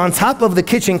finds me on top of the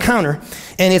kitchen counter,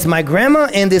 and it's my grandma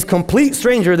and this complete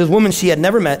stranger, this woman she had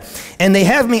never met, and they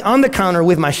have me on the counter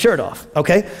with my shirt off,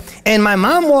 okay? And my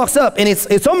mom walks up, and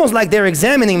it's almost like they're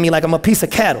examining me like I'm a piece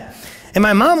of cattle. And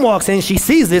my mom walks in, she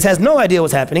sees this, has no idea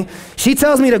what's happening. She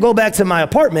tells me to go back to my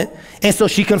apartment, and so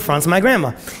she confronts my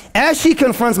grandma. As she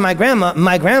confronts my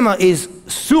grandma is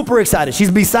super excited.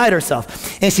 She's beside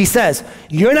herself. And she says,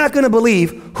 "You're not gonna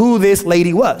believe who this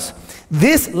lady was.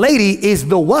 This lady is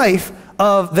the wife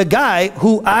of the guy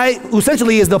who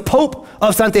essentially is the Pope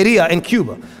of Santeria in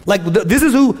Cuba. Like, this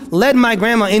is who led my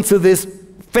grandma into this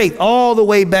faith all the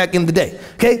way back in the day,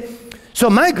 okay? So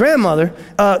my grandmother,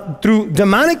 through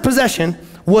demonic possession,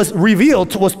 was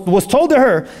revealed, was told to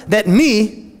her that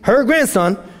me, her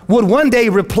grandson, would one day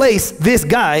replace this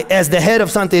guy as the head of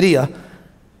Santeria,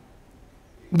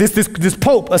 this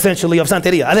Pope, essentially, of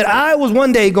Santeria, and that I was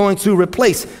one day going to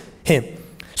replace him.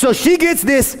 So she gets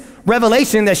this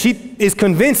revelation that she is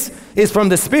convinced is from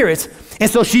the spirits, and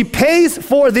so she pays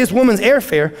for this woman's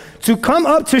airfare to come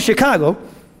up to Chicago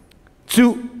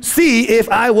to see if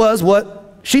I was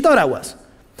what she thought I was.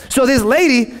 So this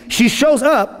lady, she shows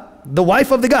up, the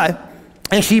wife of the guy,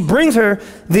 and she brings her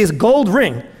this gold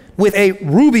ring with a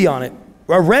ruby on it,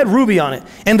 a red ruby on it,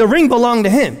 and the ring belonged to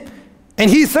him. And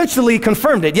he essentially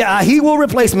confirmed it. Yeah, he will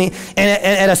replace me, and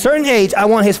at a certain age, I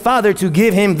want his father to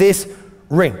give him this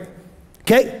ring,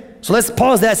 okay? So let's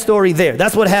pause that story there.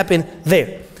 That's what happened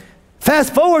there.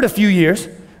 Fast forward a few years,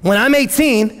 when I'm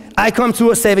 18, I come to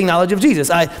a saving knowledge of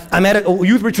Jesus. I'm at a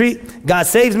youth retreat, God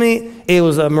saves me, it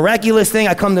was a miraculous thing,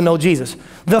 I come to know Jesus.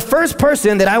 The first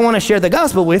person that I want to share the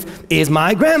gospel with is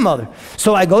my grandmother.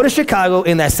 So I go to Chicago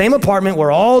in that same apartment where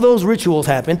all those rituals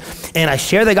happen, and I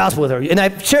share the gospel with her. And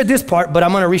I shared this part, but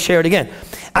I'm going to reshare it again.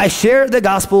 I share the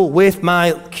gospel with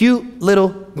my cute little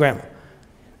grandma.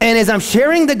 And as I'm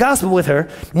sharing the gospel with her,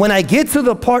 when I get to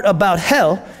the part about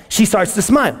hell, she starts to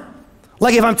smile.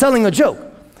 Like if I'm telling a joke.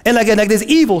 And like this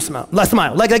evil smile. Like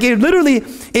it literally,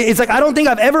 it's like I don't think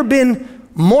I've ever been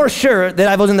more sure that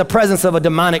I was in the presence of a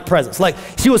demonic presence. Like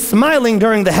she was smiling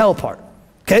during the hell part,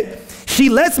 okay? She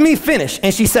lets me finish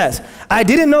and she says, "I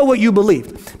didn't know what you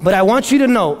believed, but I want you to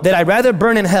know that I'd rather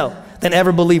burn in hell than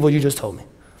ever believe what you just told me."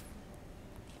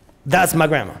 That's my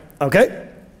grandma, okay?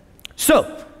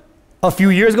 So, a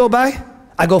few years go by,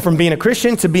 I go from being a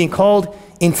Christian to being called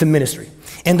into ministry.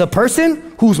 And the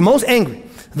person who's most angry,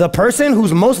 the person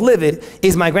who's most livid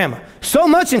is my grandma. So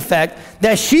much, in fact,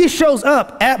 that she shows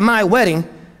up at my wedding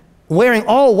wearing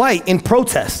all white in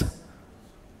protest.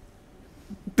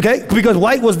 Okay? Because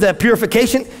white was the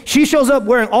purification. She shows up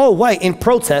wearing all white in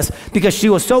protest because she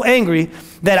was so angry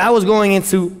that I was going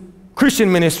into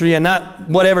Christian ministry and not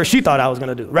whatever she thought I was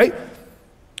going to do, right?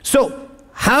 So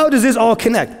how does this all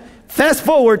connect? Fast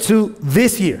forward to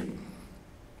this year.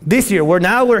 This year,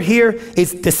 we're here,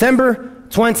 it's December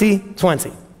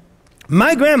 2020.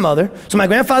 My grandmother, so my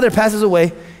grandfather passes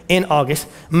away in August.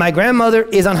 My grandmother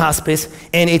is on hospice,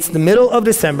 and it's the middle of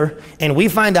December, and we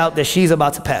find out that she's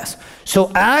about to pass.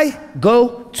 So I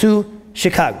go to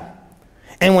Chicago.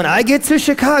 And when I get to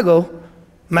Chicago,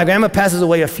 my grandma passes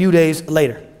away a few days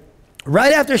later.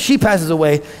 Right after she passes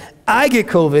away, I get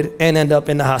COVID and end up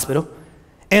in the hospital.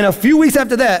 And a few weeks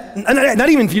after that, not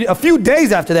even a few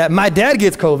days after that, my dad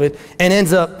gets COVID and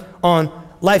ends up on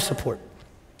life support.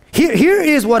 Here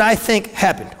is what I think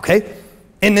happened, okay?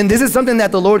 And then this is something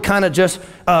that the Lord kind of just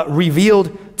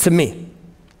revealed to me.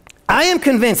 I am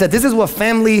convinced that this is what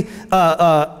family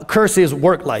curses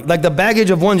work like the baggage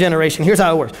of one generation. Here's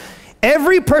how it works.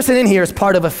 Every person in here is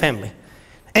part of a family.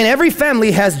 And every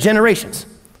family has generations.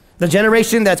 The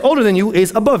generation that's older than you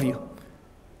is above you.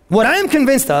 What I am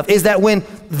convinced of is that when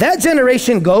that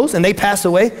generation goes and they pass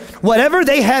away, whatever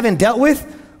they haven't dealt with,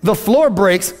 the floor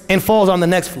breaks and falls on the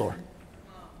next floor.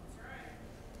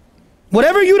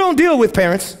 Whatever you don't deal with,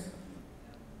 parents,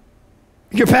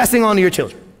 you're passing on to your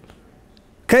children,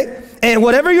 okay? And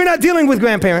whatever you're not dealing with,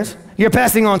 grandparents, you're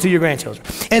passing on to your grandchildren.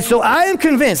 And so I am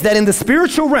convinced that in the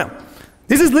spiritual realm,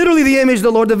 this is literally the image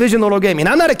the vision the Lord gave me. And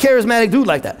I'm not a charismatic dude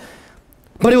like that.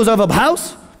 But it was of a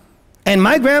house, and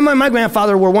my grandma and my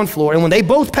grandfather were one floor, and when they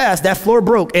both passed, that floor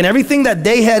broke, and everything that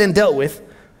they hadn't dealt with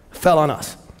fell on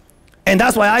us. And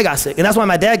that's why I got sick, and that's why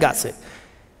my dad got sick.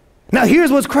 Now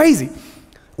here's what's crazy.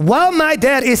 While my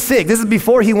dad is sick, this is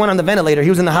before he went on the ventilator,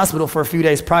 he was in the hospital for a few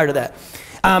days prior to that.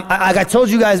 I told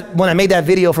you guys when I made that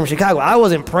video from Chicago, I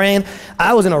wasn't praying.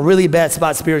 I was in a really bad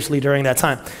spot spiritually during that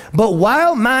time. But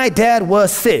while my dad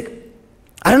was sick,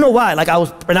 I don't know why, and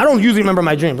I don't usually remember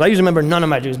my dreams. I usually remember none of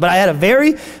my dreams, but I had a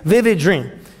very vivid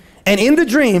dream. And in the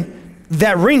dream,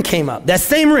 that ring came up, that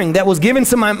same ring that was given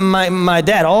to my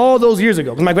dad all those years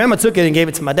ago. My grandma took it and gave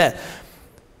it to my dad,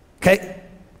 okay?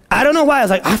 I don't know why. I was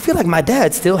like, I feel like my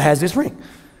dad still has this ring.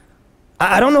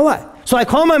 I don't know why. So I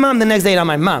called my mom the next day, and I'm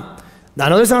like, Mom, I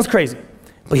know this sounds crazy,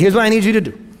 but here's what I need you to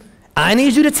do. I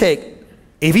need you to take,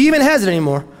 if he even has it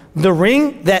anymore, the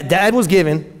ring that dad was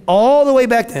given all the way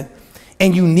back then,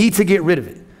 and you need to get rid of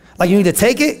it. Like you need to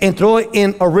take it and throw it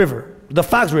in a river, the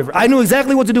Fox River. I knew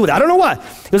exactly what to do with it. I don't know why.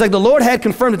 It was like the Lord had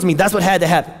confirmed it to me. That's what had to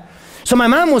happen. So my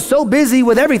mom was so busy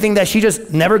with everything that she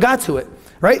just never got to it,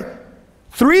 right?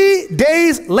 3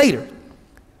 days later,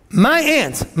 my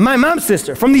aunt, my mom's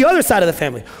sister from the other side of the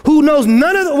family, who knows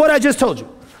none of what I just told you,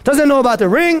 doesn't know about the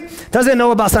ring, doesn't know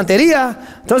about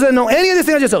Santeria, doesn't know any of this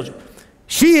thing I just told you.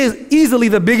 She is easily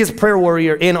the biggest prayer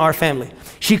warrior in our family.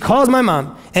 She calls my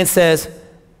mom and says,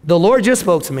 the Lord just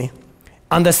spoke to me.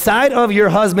 On the side of your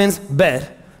husband's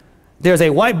bed, there's a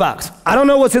white box. I don't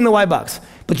know what's in the white box,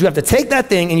 but you have to take that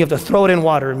thing and you have to throw it in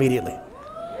water immediately.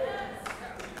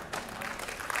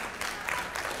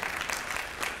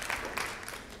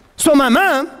 So my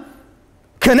mom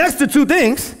connects the two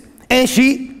things and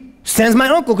she sends my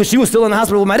uncle, because she was still in the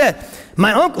hospital with my dad.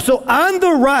 My uncle, so on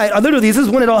the ride, literally this is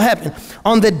when it all happened.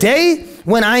 On the day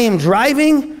when I am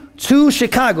driving to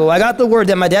Chicago, I got the word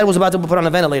that my dad was about to be put on a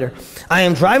ventilator. I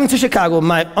am driving to Chicago,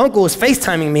 my uncle is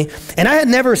FaceTiming me, and I had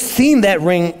never seen that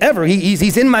ring ever.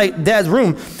 He's in my dad's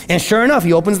room, and sure enough,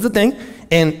 he opens the thing,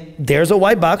 and there's a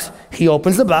white box. He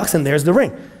opens the box, and there's the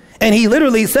ring. And he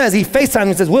literally says, he FaceTimes me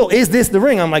and says, Will, is this the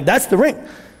ring? I'm like, that's the ring.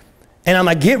 And I'm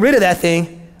like, get rid of that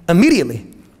thing immediately.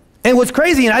 And what's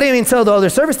crazy, and I didn't even tell the other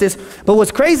service this, but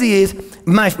what's crazy is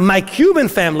my Cuban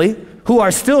family, who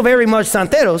are still very much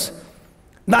Santeros,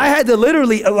 I had to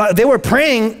literally, they were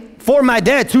praying for my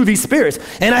dad to these spirits.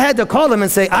 And I had to call them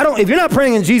and say, if you're not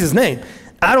praying in Jesus' name,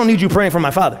 I don't need you praying for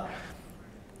my father.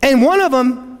 And one of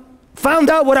them found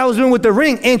out what I was doing with the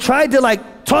ring and tried to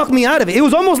like talk me out of it. It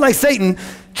was almost like Satan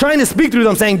trying to speak through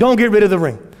them saying, don't get rid of the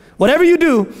ring. Whatever you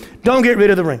do, don't get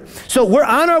rid of the ring. So we're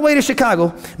on our way to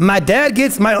Chicago. My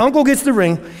uncle gets the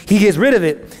ring. He gets rid of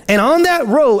it. And on that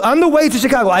road, on the way to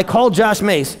Chicago, I called Josh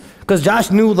Mays because Josh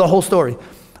knew the whole story.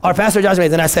 Our pastor, Josh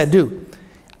Mays, and I said, dude,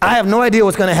 I have no idea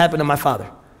what's going to happen to my father,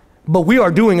 but we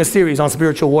are doing a series on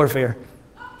spiritual warfare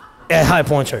at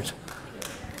Highpoint Church.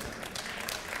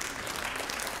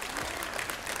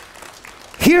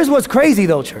 Here's what's crazy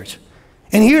though, church.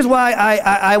 And here's why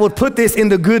I would put this in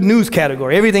the good news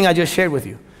category, everything I just shared with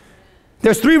you.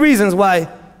 There's 3 reasons why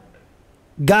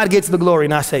God gets the glory,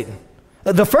 not Satan.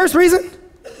 The first reason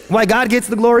why God gets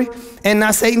the glory and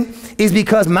not Satan is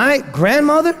because my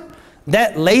grandmother,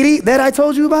 that lady that I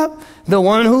told you about, the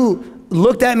one who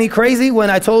looked at me crazy when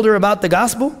I told her about the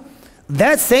gospel,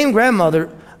 that same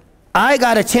grandmother, I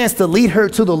got a chance to lead her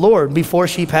to the Lord before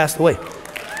she passed away.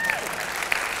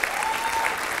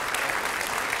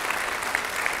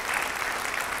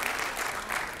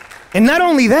 And not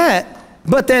only that,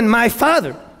 but then my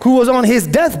father, who was on his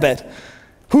deathbed,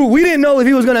 who we didn't know if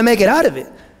he was going to make it out of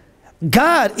it,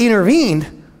 God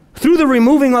intervened through the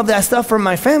removing of that stuff from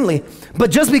my family. But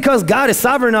just because God is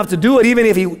sovereign enough to do it, even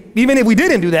if we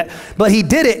didn't do that, but he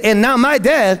did it, and now my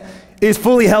dad is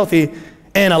fully healthy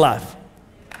and alive.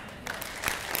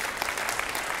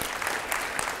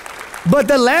 But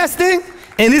the last thing,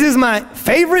 and this is my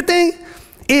favorite thing,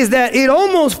 is that it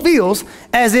almost feels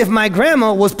as if my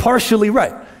grandma was partially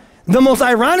right. The most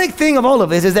ironic thing of all of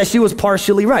this is that she was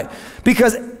partially right.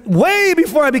 Because way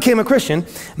before I became a Christian,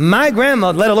 my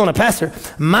grandmother, let alone a pastor,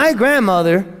 my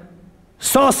grandmother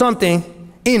saw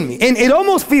something in me. And it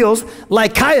almost feels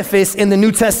like Caiaphas in the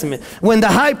New Testament. When the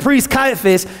high priest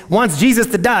Caiaphas wants Jesus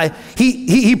to die,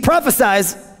 he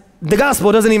prophesies the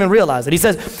gospel, doesn't even realize it. He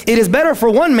says, it is better for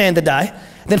one man to die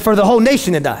than for the whole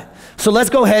nation to die. So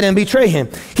let's go ahead and betray him.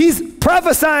 He's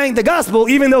prophesying the gospel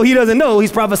even though he doesn't know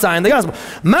he's prophesying the gospel.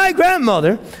 My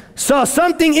grandmother saw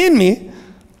something in me.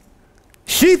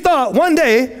 She thought one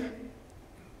day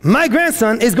my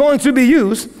grandson is going to be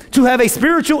used to have a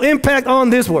spiritual impact on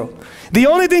this world. The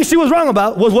only thing she was wrong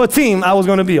about was what team I was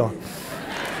going to be on.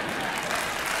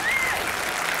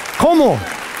 Come on.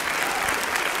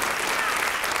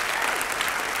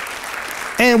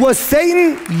 And what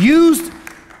Satan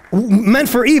meant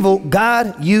for evil,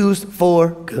 God used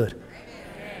for good.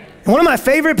 And one of my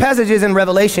favorite passages in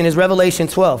Revelation is Revelation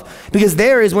 12, because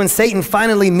there is when Satan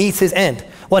finally meets his end.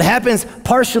 What happens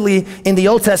partially in the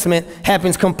Old Testament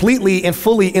happens completely and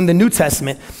fully in the New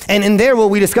Testament. And in there, what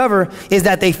we discover is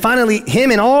that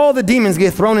him and all the demons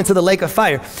get thrown into the lake of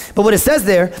fire. But what it says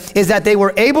there is that they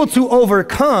were able to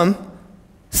overcome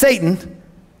Satan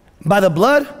by the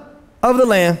blood of the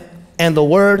Lamb and the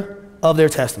word of their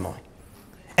testimony.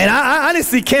 And I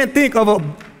honestly can't think of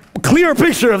a clearer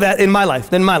picture of that in my life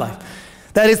than my life.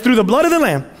 That is through the blood of the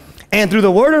Lamb and through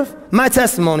the word of my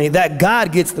testimony that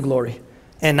God gets the glory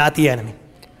and not the enemy.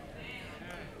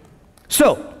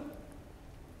 So,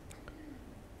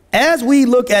 as we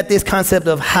look at this concept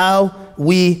of how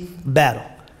we battle,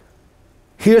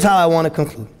 here's how I want to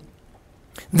conclude.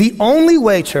 The only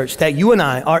way, church, that you and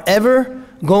I are ever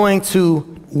going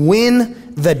to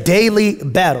win the daily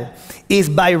battle is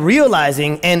by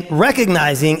realizing and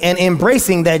recognizing and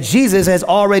embracing that Jesus has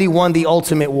already won the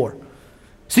ultimate war.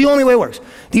 It's the only way it works.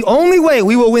 The only way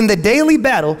we will win the daily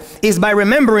battle is by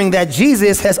remembering that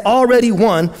Jesus has already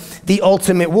won the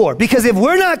ultimate war. Because if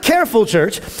we're not careful,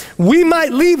 church, we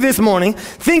might leave this morning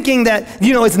thinking that,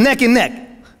 it's neck and neck,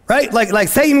 right? Like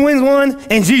Satan wins one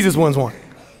and Jesus wins one.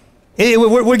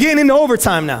 We're getting into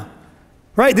overtime now,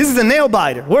 right? This is a nail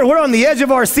biter. We're on the edge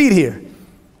of our seat here.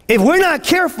 If we're not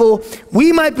careful,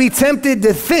 we might be tempted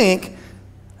to think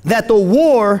that the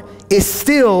war is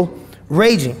still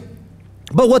raging.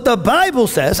 But what the Bible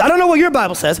says, I don't know what your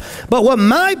Bible says, but what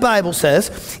my Bible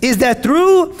says is that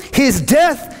through his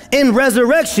death and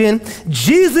resurrection,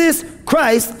 Jesus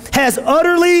Christ has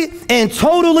utterly and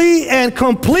totally and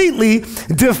completely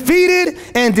defeated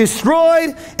and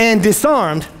destroyed and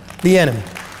disarmed the enemy.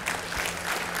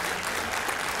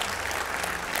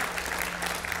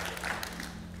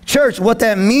 Church, what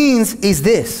that means is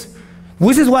this.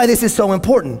 This is why this is so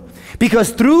important.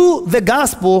 Because through the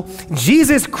gospel,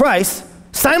 Jesus Christ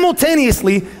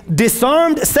simultaneously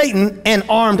disarmed Satan and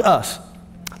armed us.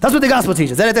 That's what the gospel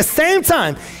teaches. That at the same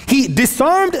time, he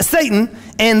disarmed Satan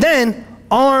and then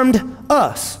armed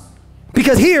us.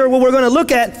 Because here, what we're going to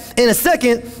look at in a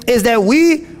second is that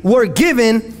we were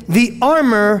given the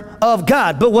armor of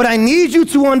God. But what I need you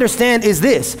to understand is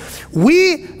this.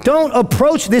 We don't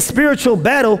approach this spiritual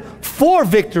battle for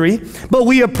victory, but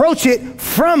we approach it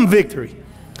from victory.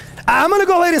 I'm going to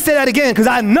go ahead and say that again because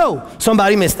I know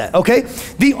somebody missed that, okay?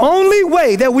 The only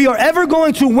way that we are ever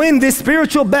going to win this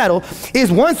spiritual battle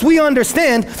is once we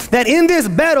understand that in this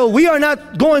battle, we are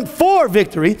not going for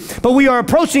victory, but we are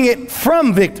approaching it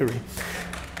from victory.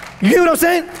 You get what I'm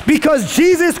saying? Because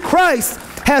Jesus Christ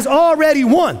has already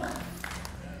won.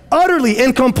 Utterly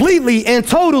and completely and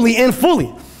totally and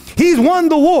fully. He's won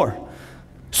the war.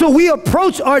 So we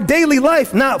approach our daily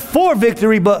life not for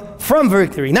victory, but from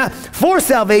victory. Not for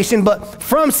salvation, but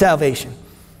from salvation.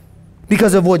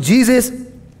 Because of what Jesus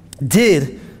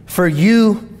did for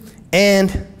you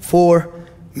and for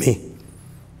me.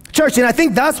 Church, and I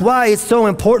think that's why it's so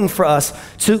important for us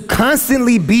to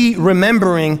constantly be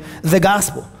remembering the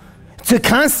gospel. To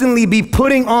constantly be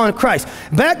putting on Christ.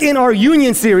 Back in our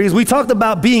union series, we talked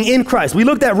about being in Christ. We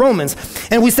looked at Romans,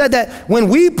 and we said that when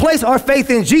we place our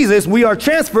faith in Jesus, we are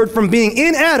transferred from being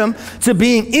in Adam to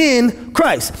being in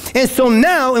Christ. And so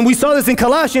now, and we saw this in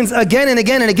Colossians again and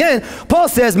again and again, Paul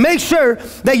says, make sure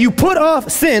that you put off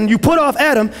sin, you put off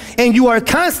Adam, and you are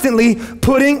constantly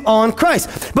putting on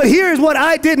Christ. But here's what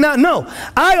I did not know.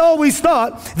 I always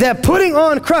thought that putting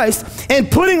on Christ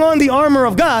and putting on the armor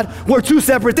of God were two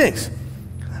separate things.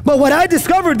 But what I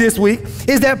discovered this week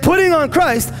is that putting on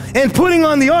Christ and putting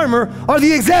on the armor are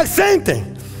the exact same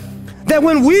thing. That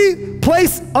when we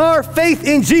place our faith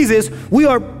in Jesus, we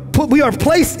are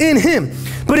placed in him.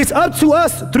 But it's up to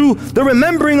us through the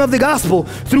remembering of the gospel,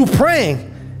 through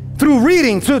praying, through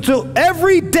reading, to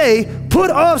every day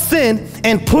put off sin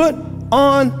and put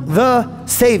on the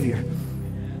Savior.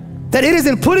 That it is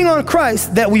in putting on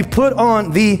Christ that we put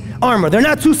on the armor. They're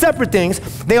not two separate things.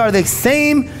 They are the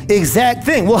same exact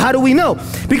thing. Well, how do we know?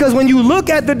 Because when you look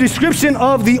at the description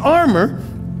of the armor,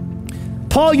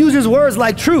 Paul uses words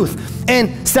like truth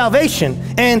and salvation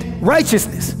and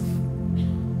righteousness.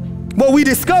 What we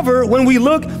discover when we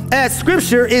look at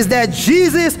Scripture is that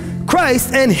Jesus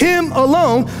Christ and him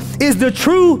alone is the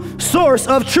true source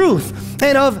of truth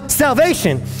and of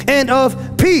salvation and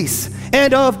of peace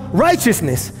and of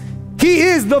righteousness. He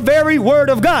is the very word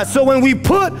of God. So when we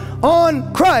put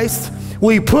on Christ,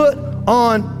 we put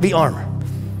on the armor.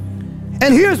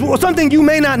 And here's something you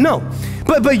may not know.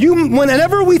 But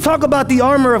whenever we talk about the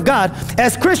armor of God,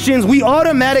 as Christians, we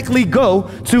automatically go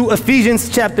to Ephesians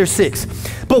chapter 6.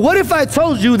 But what if I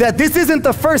told you that this isn't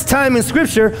the first time in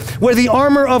Scripture where the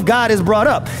armor of God is brought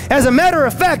up? As a matter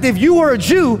of fact, if you were a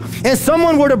Jew and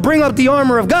someone were to bring up the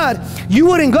armor of God, you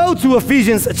wouldn't go to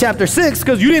Ephesians chapter 6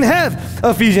 because you didn't have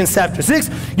Ephesians chapter 6.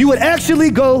 You would actually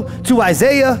go to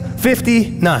Isaiah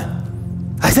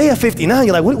 59. Isaiah 59,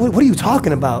 you're like, what are you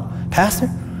talking about, Pastor?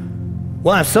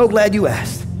 Well, I'm so glad you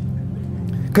asked.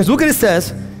 Because look what it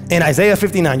says in Isaiah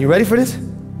 59. You ready for this?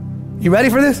 You ready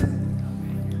for this?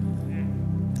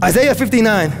 Isaiah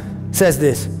 59 says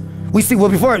this. We see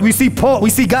Paul, we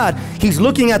see God. He's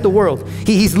looking at the world.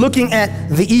 He's looking at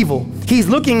the evil. He's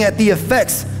looking at the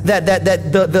effects that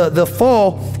the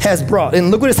fall has brought. And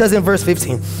look what it says in verse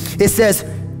 15. He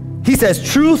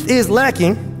says, truth is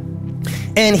lacking,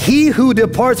 and he who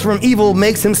departs from evil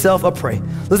makes himself a prey.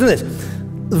 Listen to this.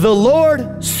 the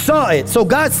Lord saw it. So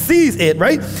God sees it,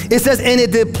 right? It says, and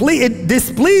it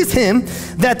displeased him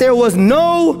that there was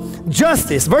no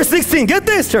justice. Verse 16, get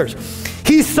this, church.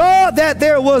 He saw that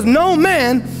there was no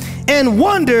man and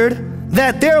wondered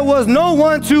that there was no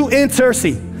one to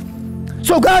intercede.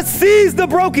 So God sees the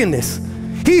brokenness.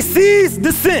 He sees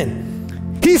the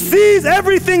sin. He sees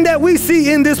everything that we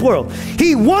see in this world.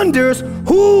 He wonders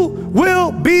who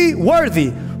will be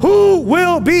worthy, who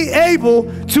will be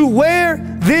able to wear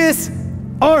this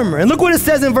armor. And look what it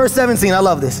says in verse 17. I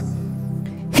love this.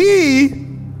 He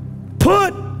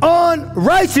put on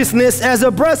righteousness as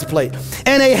a breastplate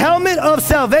and a helmet of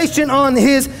salvation on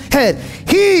his head.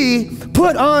 He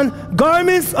put on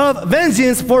garments of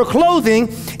vengeance for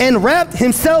clothing and wrapped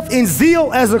himself in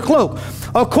zeal as a cloak.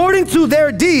 According to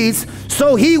their deeds,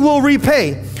 so he will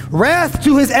repay. Wrath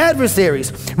to his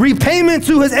adversaries, repayment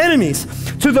to his enemies.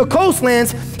 To the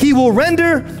coastlands he will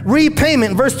render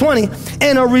repayment. Verse 20,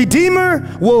 and a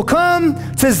redeemer will come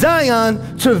to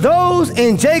Zion, to those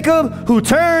in Jacob who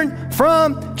turn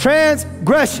from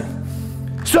transgression.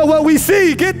 So what we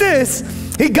see, get this,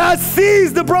 God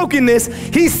sees the brokenness,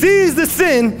 he sees the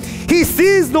sin, he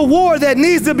sees the war that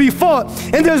needs to be fought,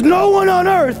 and there's no one on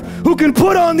earth who can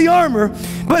put on the armor,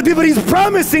 but he's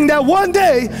promising that one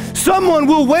day someone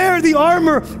will wear the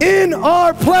armor in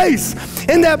our place.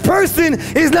 And that person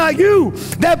is not you.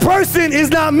 That person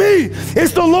is not me.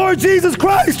 It's the Lord Jesus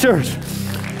Christ, church.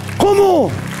 Come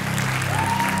on.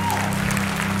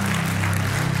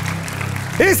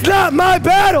 It's not my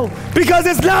battle because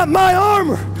it's not my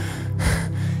armor.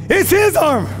 It's his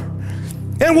armor.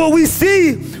 And what we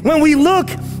see when we look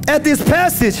at this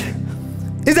passage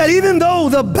is that even though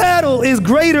the battle is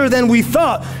greater than we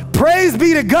thought, praise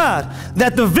be to God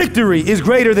that the victory is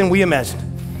greater than we imagined.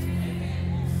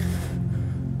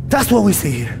 That's what we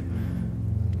see here.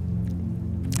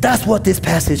 That's what this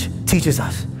passage teaches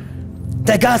us.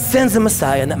 That God sends a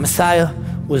Messiah, and that Messiah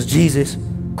was Jesus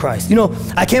Christ. You know,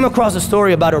 I came across a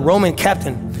story about a Roman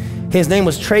captain. His name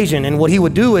was Trajan, and what he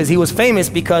would do is, he was famous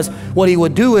because what he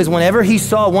would do is whenever he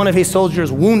saw one of his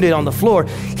soldiers wounded on the floor,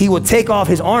 he would take off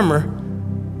his armor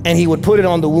and he would put it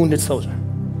on the wounded soldier.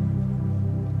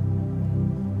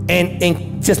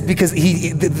 And just because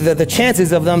the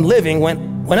chances of them living went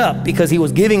up because he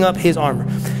was giving up his armor.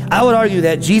 I would argue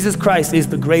that Jesus Christ is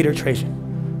the greater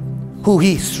Trajan, who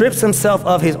he strips himself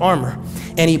of his armor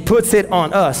and he puts it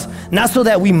on us, not so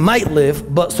that we might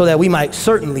live, but so that we might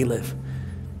certainly live.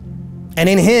 And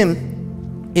in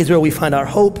him is where we find our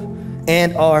hope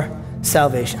and our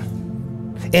salvation.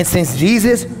 And since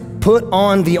Jesus put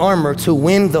on the armor to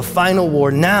win the final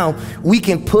war, now we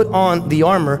can put on the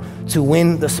armor to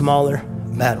win the smaller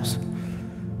battles.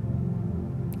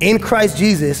 In Christ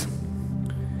Jesus,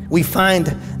 we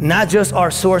find not just our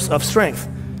source of strength,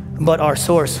 but our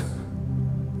source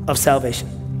of salvation.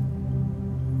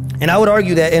 And I would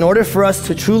argue that in order for us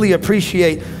to truly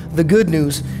appreciate the good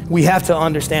news, we have to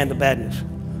understand the bad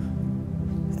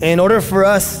news. In order for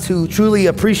us to truly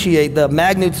appreciate the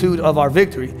magnitude of our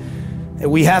victory,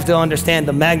 we have to understand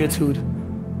the magnitude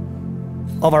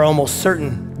of our almost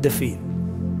certain defeat.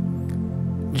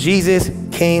 Jesus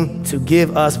came to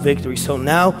give us victory. So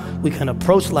now we can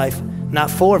approach life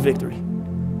not for victory,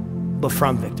 but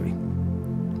from victory.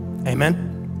 Amen.